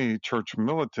for me, Church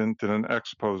Militant did an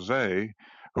expose,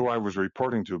 who I was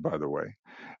reporting to, by the way.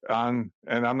 And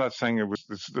I'm not saying it was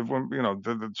this,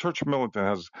 the Church Militant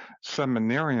has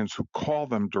seminarians who call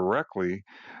them directly,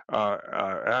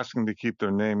 asking to keep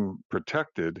their name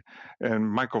protected. And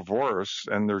Michael Voris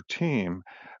and their team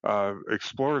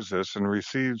explores this and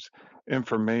receives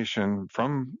information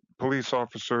from police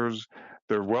officers.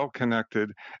 They're well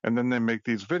connected, and then they make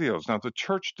these videos. Now, the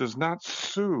church does not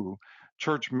sue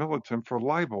Church Militant for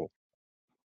libel.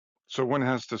 So one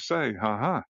has to say,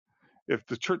 if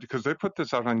the church, because they put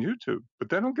this out on YouTube, but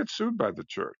they don't get sued by the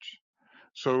church.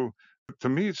 So to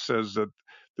me, it says that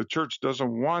the church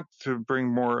doesn't want to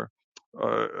bring more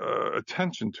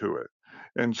attention to it.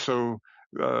 And so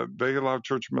they allow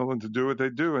Church Militant to do what they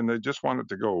do, and they just want it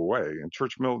to go away. And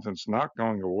Church Militant's not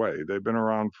going away. They've been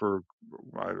around for,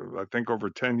 I think, over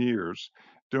 10 years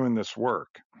doing this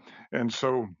work. And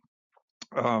so,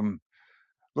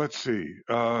 let's see,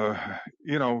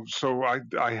 so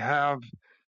I have,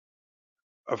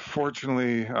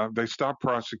 fortunately, they stopped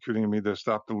prosecuting me. They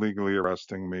stopped illegally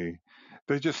arresting me.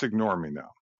 They just ignore me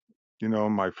now.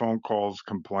 My phone calls,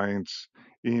 complaints,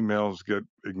 emails get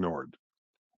ignored,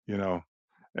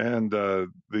 and the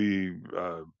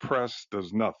press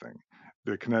does nothing.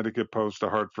 The Connecticut Post, the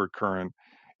Hartford Courant,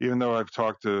 even though I've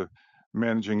talked to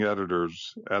managing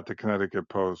editors at the Connecticut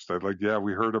Post, I'd like, yeah,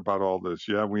 we heard about all this.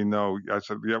 Yeah, we know. I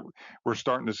said, yeah, we're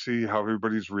starting to see how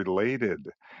everybody's related.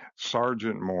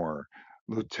 Sergeant Moore,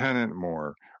 Lieutenant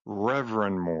Moore,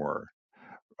 Reverend Moore,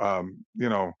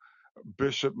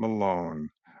 Bishop Malone,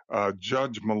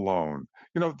 Judge Malone.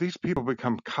 These people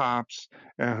become cops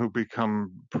and who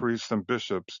become priests and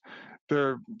bishops.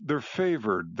 They're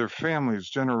favored, their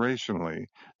families generationally,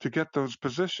 to get those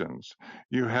positions.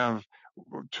 You have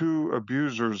 2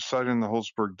 abusers cited in the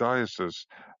Holzberg Diocese,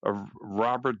 of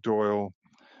Robert Doyle,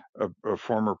 a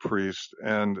former priest,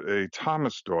 and a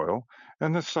Thomas Doyle,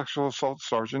 and the sexual assault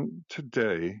sergeant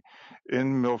today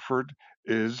in Milford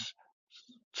is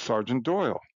Sergeant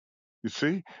Doyle. You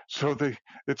see, so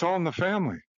it's all in the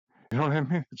family. You know what I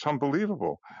mean? It's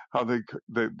unbelievable how they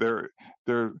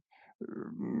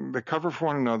cover for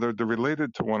one another. They're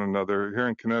related to one another here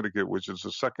in Connecticut, which is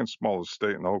the second smallest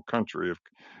state in the whole country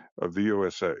of the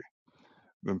USA.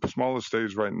 The smallest state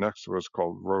is right next to us,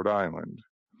 called Rhode Island.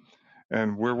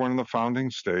 And we're one of the founding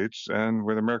states, and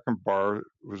where the American bar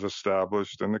was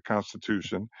established in the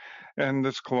Constitution. And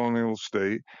this colonial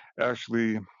state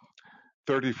actually,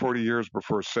 30, 40 years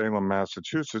before Salem,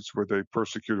 Massachusetts, where they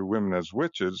persecuted women as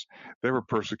witches, they were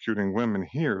persecuting women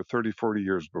here 30, 40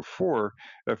 years before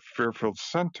at Fairfield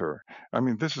Center. I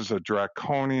mean, this is a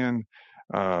draconian,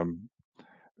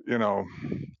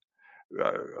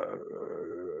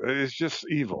 it's just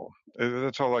evil.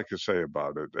 That's all I can say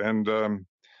about it.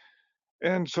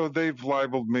 And so they've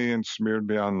libeled me and smeared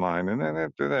me online, and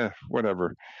then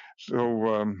whatever.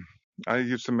 So I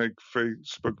used to make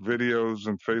Facebook videos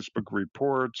and Facebook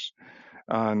reports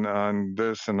on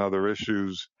this and other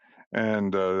issues,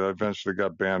 and I eventually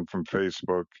got banned from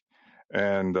Facebook,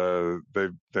 and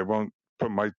they won't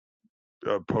put my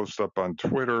post up on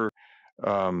Twitter.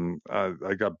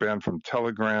 I got banned from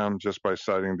Telegram just by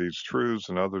citing these truths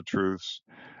and other truths,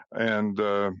 and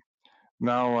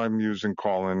now I'm using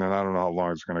Callin, and I don't know how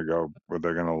long it's going to go, but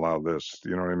they're going to allow this.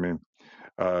 You know what I mean?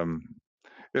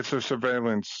 It's a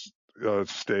surveillance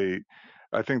state.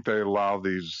 I think they allow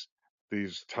these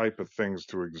type of things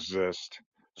to exist,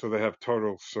 so they have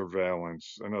total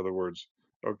surveillance. In other words,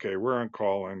 okay, we're on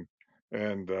Callin,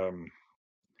 and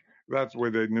that's where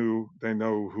they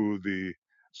know who the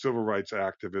civil rights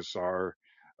activists are.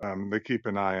 They keep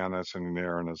an eye on us and an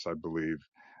ear on us, I believe.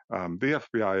 The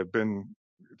FBI have been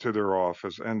to their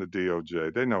office and the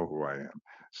DOJ. They know who I am.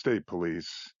 State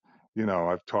police.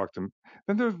 I've talked to them.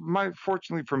 And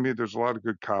fortunately for me, there's a lot of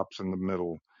good cops in the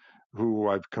middle who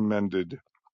I've commended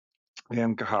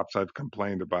and cops I've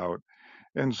complained about.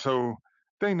 And so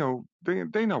they know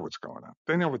what's going on.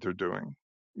 They know what they're doing,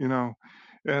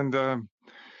 and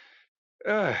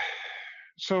uh,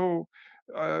 so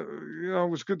it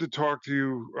was good to talk to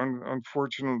you.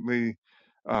 Unfortunately,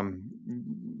 um,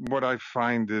 what I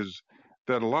find is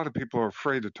that a lot of people are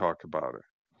afraid to talk about it.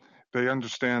 They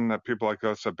understand that people like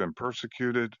us have been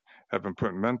persecuted, have been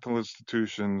put in mental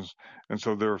institutions, and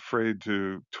so they're afraid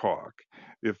to talk.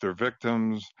 If they're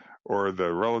victims or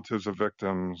the relatives of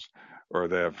victims or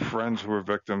they have friends who are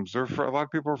victims, a lot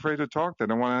of people are afraid to talk. They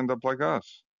don't want to end up like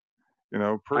us, I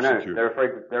know persecuted. they're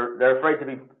afraid to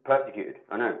be persecuted.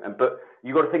 I know, but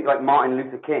you got to think like Martin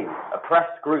Luther King.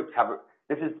 Oppressed groups have.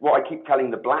 This is what I keep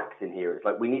telling the blacks in here. It's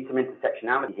like we need some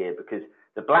intersectionality here because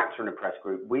the blacks are an oppressed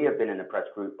group. We have been an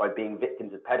oppressed group by being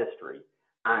victims of pedestry.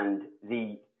 And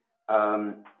the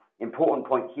important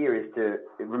point here is to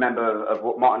remember of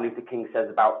what Martin Luther King says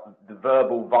about the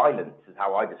verbal violence, is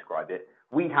how I describe it.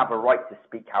 We have a right to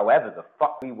speak however the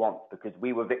fuck we want because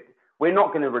we were victims. We're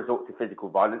not going to resort to physical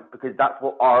violence because that's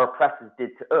what our oppressors did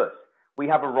to us. We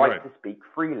have a right to speak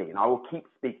freely, and I will keep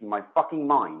speaking my fucking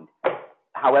mind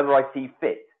however I see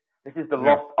fit. This is the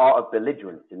lost art of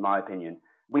belligerence, in my opinion.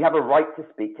 We have a right to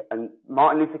speak, and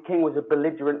Martin Luther King was a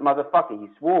belligerent motherfucker. He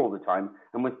swore all the time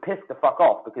and was pissed the fuck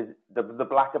off because the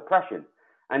black oppression.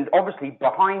 And obviously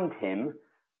behind him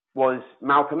was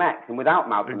Malcolm X, and without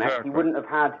Malcolm X, he wouldn't have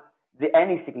had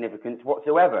any significance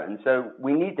whatsoever. And so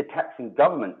we need the Texan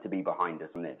government to be behind us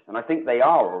on this, and I think they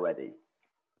are already.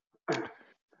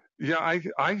 Yeah,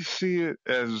 I see it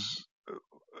as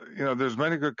there's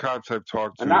many good cops I've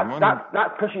talked to. And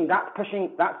that's pushing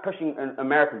an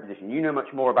American position. You know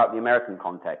much more about the American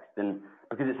context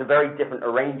because it's a very different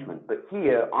arrangement. But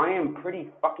here, I am pretty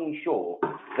fucking sure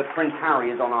that Prince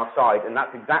Harry is on our side, and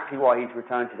that's exactly why he's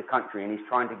returned to the country, and he's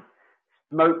trying to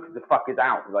smoke the fuckers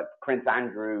out, like Prince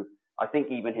Andrew. I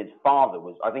think even his father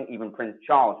was. I think even Prince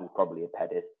Charles was probably a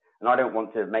pedist, and I don't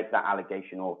want to make that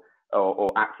allegation or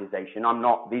accusation. I'm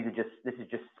not. This is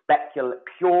just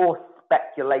pure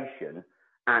speculation,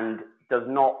 and does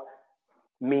not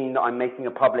mean that I'm making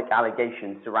a public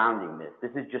allegation surrounding this.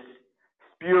 This is just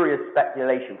spurious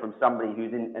speculation from somebody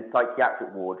who's in a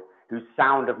psychiatric ward whose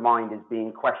sound of mind is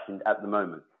being questioned at the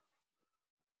moment.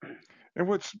 And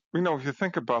if you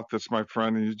think about this, my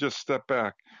friend, and you just step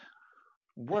back,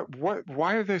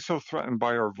 why are they so threatened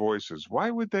by our voices? Why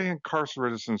would they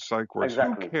incarcerate us in psych wards?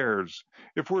 Exactly. Who cares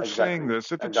if we're saying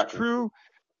this? If it's true,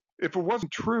 if it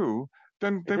wasn't true,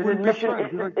 then they wouldn't be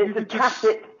threatened.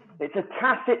 It's a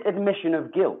tacit admission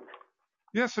of guilt.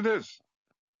 Yes, it is.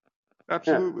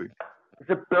 Absolutely. Yeah. It's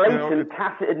a blatant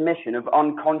tacit admission of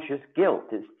unconscious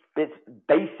guilt. It's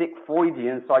basic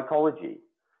Freudian psychology.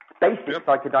 It's basic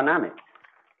psychodynamics.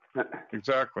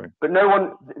 Exactly. But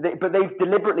they've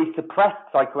deliberately suppressed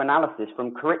psychoanalysis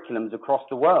from curriculums across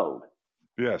the world.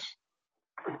 Yes.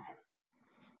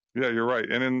 Yeah, you're right.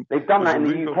 And they've done that in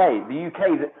the UK. The UK,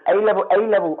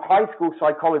 A-level high school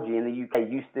psychology in the UK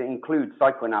used to include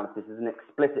psychoanalysis as an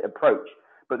explicit approach,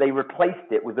 but they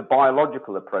replaced it with the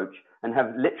biological approach and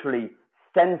have literally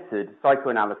censored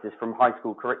psychoanalysis from high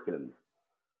school curriculums.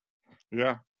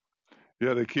 Yeah.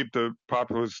 Yeah, they keep the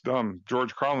populace dumb.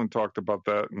 George Carlin talked about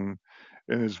that in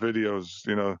his videos.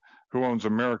 Who owns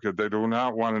America? They do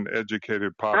not want an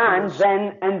educated populace.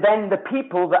 And then the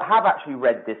people that have actually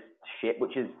read this shit,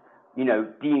 which is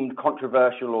deemed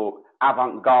controversial or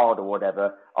avant-garde or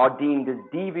whatever, are deemed as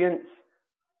deviants,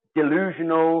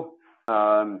 delusional,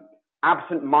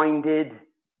 absent-minded,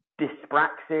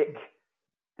 dyspraxic,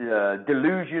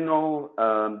 delusional,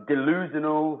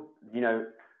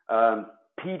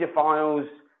 pedophiles,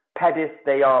 pedists.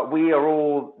 We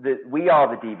are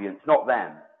the deviants, not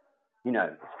them.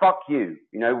 Fuck you.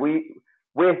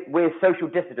 We're social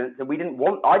dissidents, and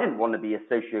I didn't want to be a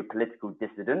socio-political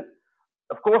dissident.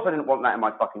 Of course, I didn't want that in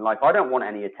my fucking life. I don't want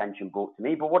any attention brought to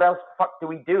me. But what else the fuck do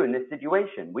we do in this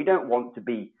situation? We don't want to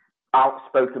be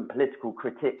outspoken political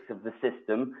critics of the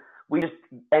system. We just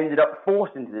ended up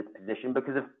forced into this position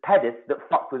because of pedists that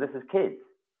fucked with us as kids.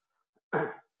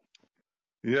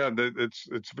 Yeah,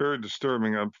 it's very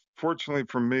disturbing. Unfortunately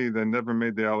for me, they never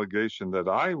made the allegation that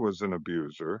I was an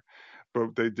abuser,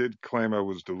 but they did claim I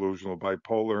was delusional,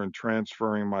 bipolar, and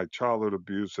transferring my childhood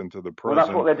abuse into the present. Well,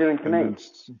 that's what they're doing to me.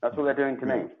 That's what they're doing to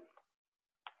me.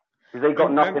 Because they've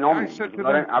got nothing on me.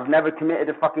 I've never committed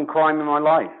a fucking crime in my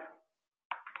life.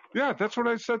 Yeah, that's what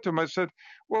I said to him. I said,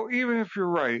 well, even if you're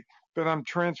right, that I'm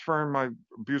transferring my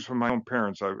abuse from my own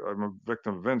parents. I'm a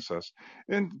victim of incest,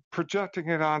 and projecting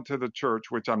it onto the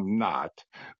church, which I'm not.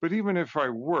 But even if I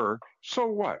were, so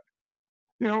what?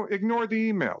 Ignore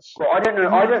the emails. Well, I don't know.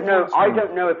 Ignore the voicemails. I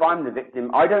don't know if I'm the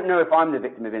victim. I don't know if I'm the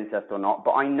victim of incest or not.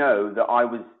 But I know that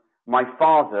my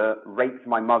father raped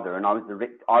my mother, and I was the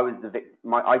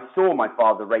victim. I saw my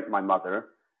father rape my mother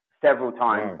several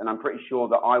times, Wow. and I'm pretty sure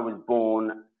that I was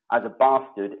born as a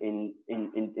bastard in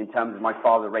terms of my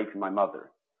father raping my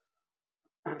mother.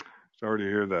 Sorry to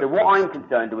hear that. So what I'm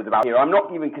concerned with about here, I'm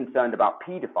not even concerned about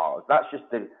paedophiles. That's just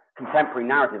the contemporary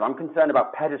narrative. I'm concerned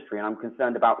about pedestry, and I'm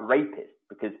concerned about rapists,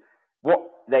 because what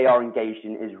they are engaged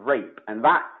in is rape, and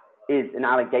that is an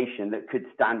allegation that could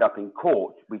stand up in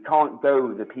court. We can't go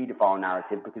with the paedophile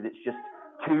narrative because it's just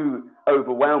too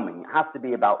overwhelming. It has to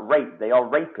be about rape. They are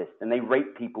rapists, and they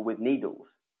rape people with needles.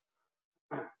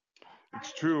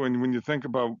 It's true, and when you think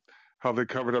about how they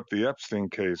covered up the Epstein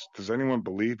case, does anyone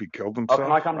believe he killed himself?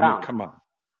 Can I come down? Mean, come on.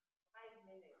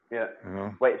 Yeah.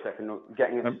 Wait a second.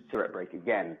 Getting a cigarette break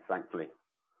again, thankfully.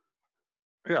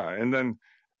 Yeah, and then,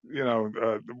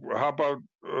 how about,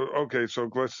 okay, so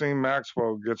Ghislaine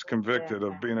Maxwell gets convicted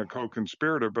of being a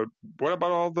co-conspirator, but what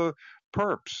about all the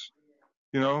perps?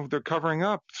 They're covering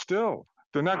up still.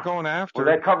 They're not going after. Well,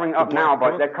 they're covering up now,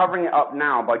 but they're covering it up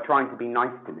now by trying to be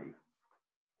nice to me.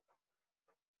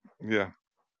 Yeah.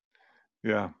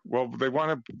 Well, what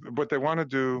they want to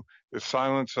do is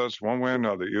silence us one way or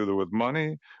another, either with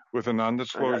money, with a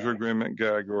non-disclosure agreement,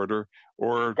 gag order,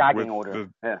 or gagging order.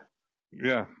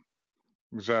 Yeah,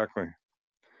 exactly.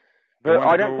 But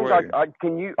I don't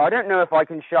think I don't know if I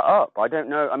can shut up. I don't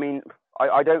know. I mean,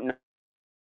 I don't know.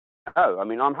 I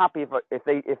mean, I'm happy if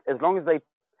as long as they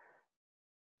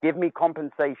give me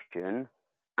compensation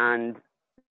and.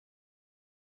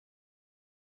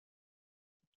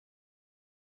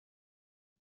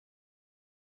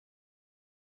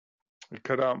 You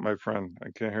cut out, my friend. I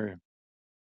can't hear you.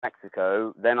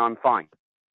 Mexico, then I'm fine.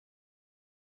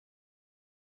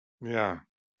 Yeah.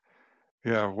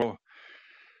 Well,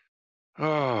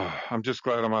 I'm just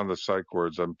glad I'm on the psych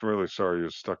wards. I'm really sorry you're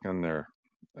stuck in there,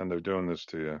 and they're doing this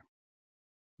to you.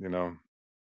 I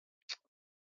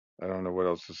don't know what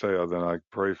else to say other than I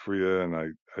pray for you, and I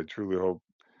truly hope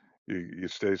you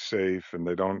stay safe and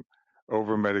they don't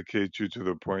over medicate you to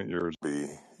the point you're. You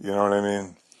know what I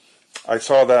mean? I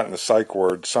saw that in the psych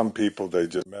ward. Some people, they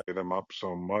just make them up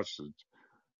so much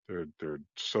that they're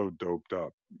so doped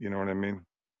up. You know what I mean?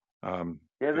 I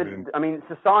mean,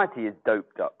 society is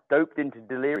doped into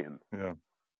delirium. Yeah.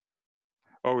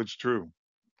 Oh, it's true.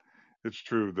 It's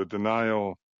true. The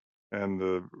denial and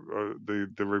the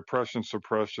repression,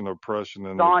 suppression, oppression,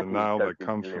 and the denial that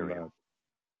comes from that.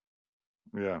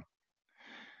 Yeah.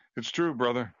 It's true,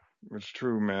 brother. It's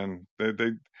true, man.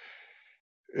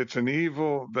 It's an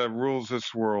evil that rules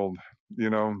this world,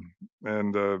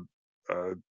 and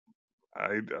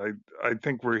I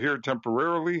think we're here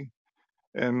temporarily,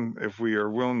 and if we are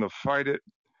willing to fight it,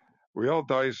 we all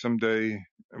die someday,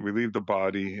 and we leave the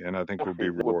body, and I think we'll be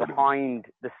rewarded. Behind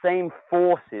the same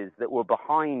forces that were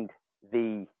behind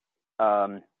the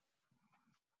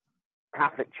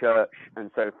Catholic Church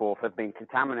and so forth have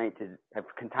contaminated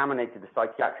the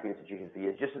psychiatric institutions for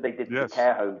years, just as they did the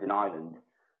care homes in Ireland.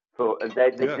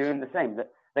 They're doing the same.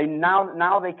 They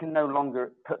now they can no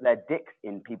longer put their dicks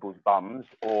in people's bums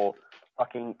or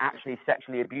fucking actually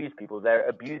sexually abuse people. They're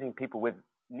abusing people with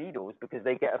needles because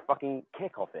they get a fucking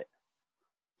kick off it.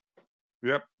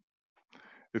 Yep.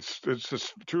 It's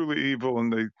just truly evil,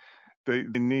 and they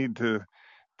need to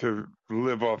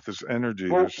live off this energy.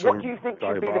 Well, what do you think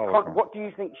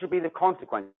should be the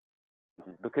consequences?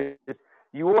 Because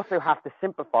you also have to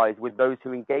sympathize with those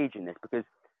who engage in this, because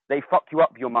they fuck you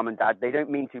up, your mum and dad. They don't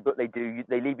mean to, but they do.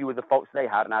 They leave you with the faults they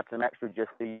had and add some extra just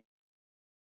for you.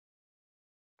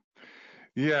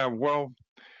 Yeah, well,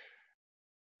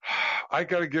 I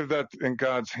got to give that in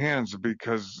God's hands,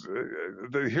 because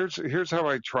here's how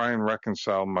I try and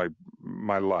reconcile my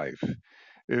life,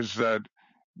 is that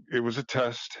it was a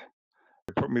test.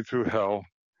 It put me through hell,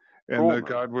 and that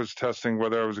God was testing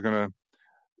whether I was going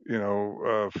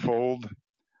to, fold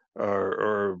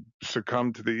or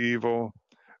succumb to the evil,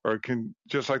 or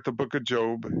just like the book of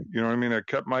Job. You know what I mean? I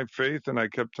kept my faith and I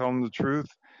kept telling the truth.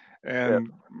 And,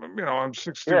 I'm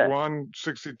 61,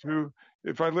 62.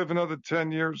 If I live another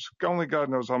 10 years, only God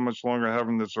knows how much longer I have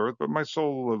on this earth, but my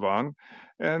soul will live on,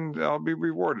 and I'll be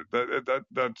rewarded.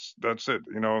 That's it.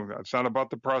 It's not about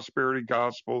the prosperity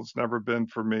gospel. It's never been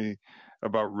for me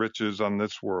about riches on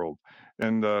this world.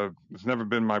 And it's never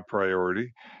been my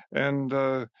priority. And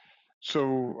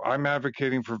so I'm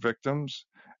advocating for victims,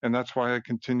 And that's why I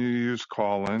continue to use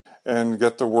Callin and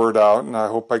get the word out. And I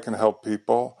hope I can help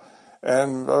people.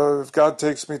 And if God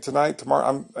takes me tonight,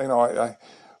 tomorrow,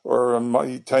 or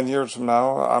 10 years from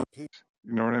now, I'm peace.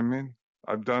 You know what I mean?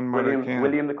 I've done what I can.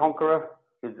 William the Conqueror?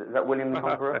 Is that William the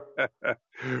Conqueror?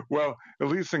 Well, at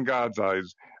least in God's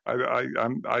eyes,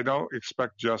 I don't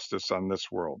expect justice on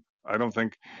this world. I don't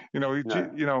think,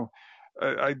 No.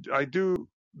 I do.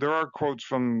 There are quotes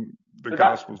from the So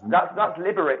Gospels. that's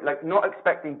liberate. Like, not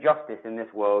expecting justice in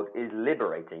this world is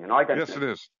liberating, and I don't. Yes, it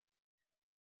is.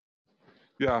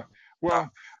 Yeah. Well,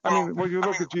 I mean, when you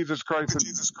look at Jesus Christ,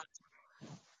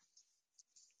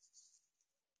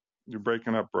 you're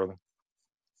breaking up, brother.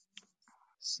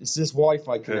 It's this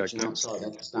Wi-Fi connection outside. I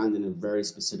have to stand in a very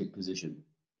specific position.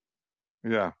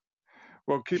 Yeah.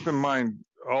 Well, keep in mind,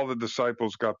 all the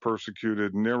disciples got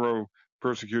persecuted. Nero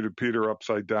persecuted Peter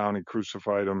upside down. He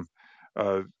crucified him.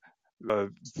 Paul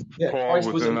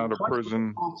was in and out of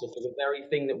prison. For the very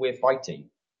thing that we're fighting.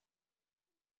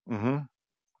 Mm-hmm.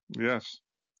 Yes.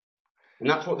 And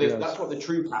that's what the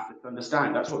true Catholics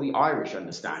understand. That's what the Irish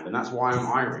understand, and that's why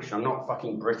I'm Irish. I'm not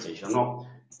fucking British. I'm not.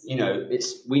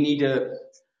 We need a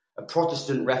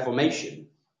Protestant Reformation.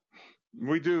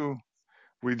 We do.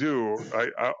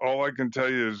 All I can tell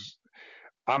you is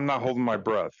I'm not holding my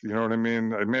breath. You know what I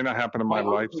mean? It may not happen in my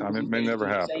lifetime. It may never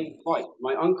happen.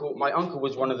 My uncle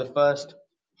was one of the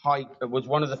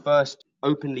first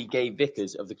openly gay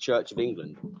vicars of the Church of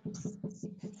England.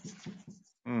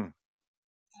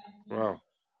 Wow.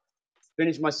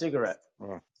 Finish my cigarette.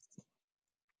 Wow.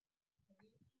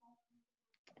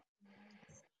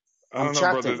 I don't know,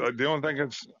 brother. The only thing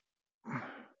is,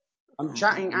 I'm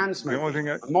chatting and smoking. The only thing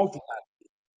I'm multitasking.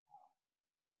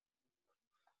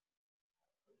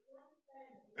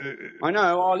 I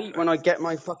know. I'll eat when I get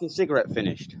my fucking cigarette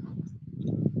finished.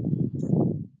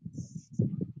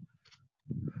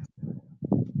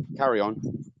 Carry on.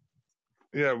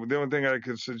 Yeah, the only thing I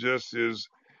could suggest is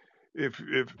if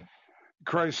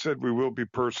Christ said we will be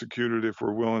persecuted if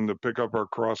we're willing to pick up our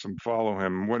cross and follow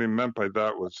him. And what he meant by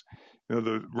that was,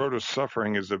 the road of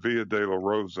suffering is the Via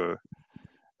Dolorosa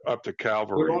up to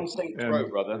Calvary. We're on Saints Row,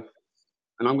 brother.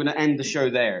 And I'm going to end the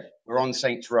show there. We're on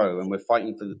Saints Row and we're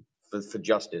fighting for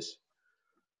justice.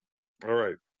 All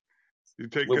right. You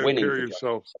take care of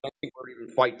yourself. I don't think we're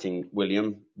even fighting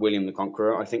William the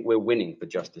Conqueror. I think we're winning for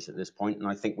justice at this point, and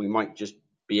I think we might just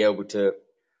be able to,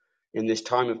 in this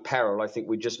time of peril, I think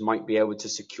we just might be able to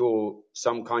secure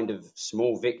some kind of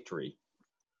small victory.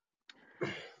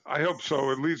 I hope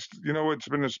so. At least, it's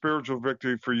been a spiritual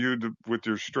victory for you with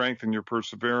your strength and your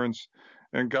perseverance,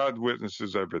 and God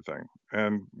witnesses everything.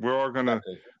 And we're all going to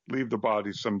leave the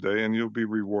body someday, and you'll be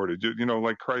rewarded.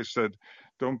 Like Christ said,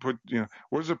 don't put,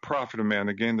 what does it profit a man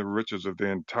to gain the riches of the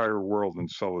entire world and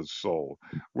sell his soul?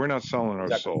 We're not selling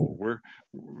our soul. We're,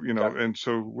 and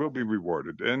so we'll be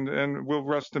rewarded, and we'll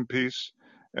rest in peace,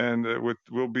 and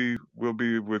we'll be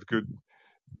with good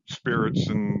spirits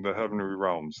in the heavenly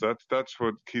realms. That's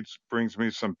what brings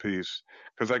me some peace,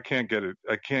 because I can't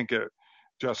get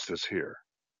justice here,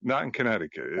 not in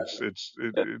Connecticut. It's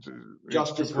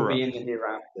justice will be in the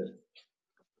hereafter.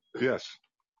 Yes.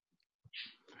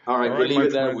 All right, we'll leave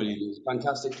it there, William. It's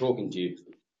fantastic talking to you.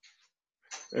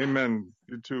 Amen.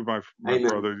 You too, my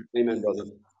brother. Amen, brother.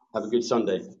 Have a good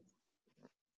Sunday.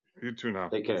 You too now.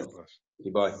 Take care.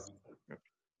 Goodbye. Yeah.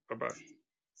 Bye-bye.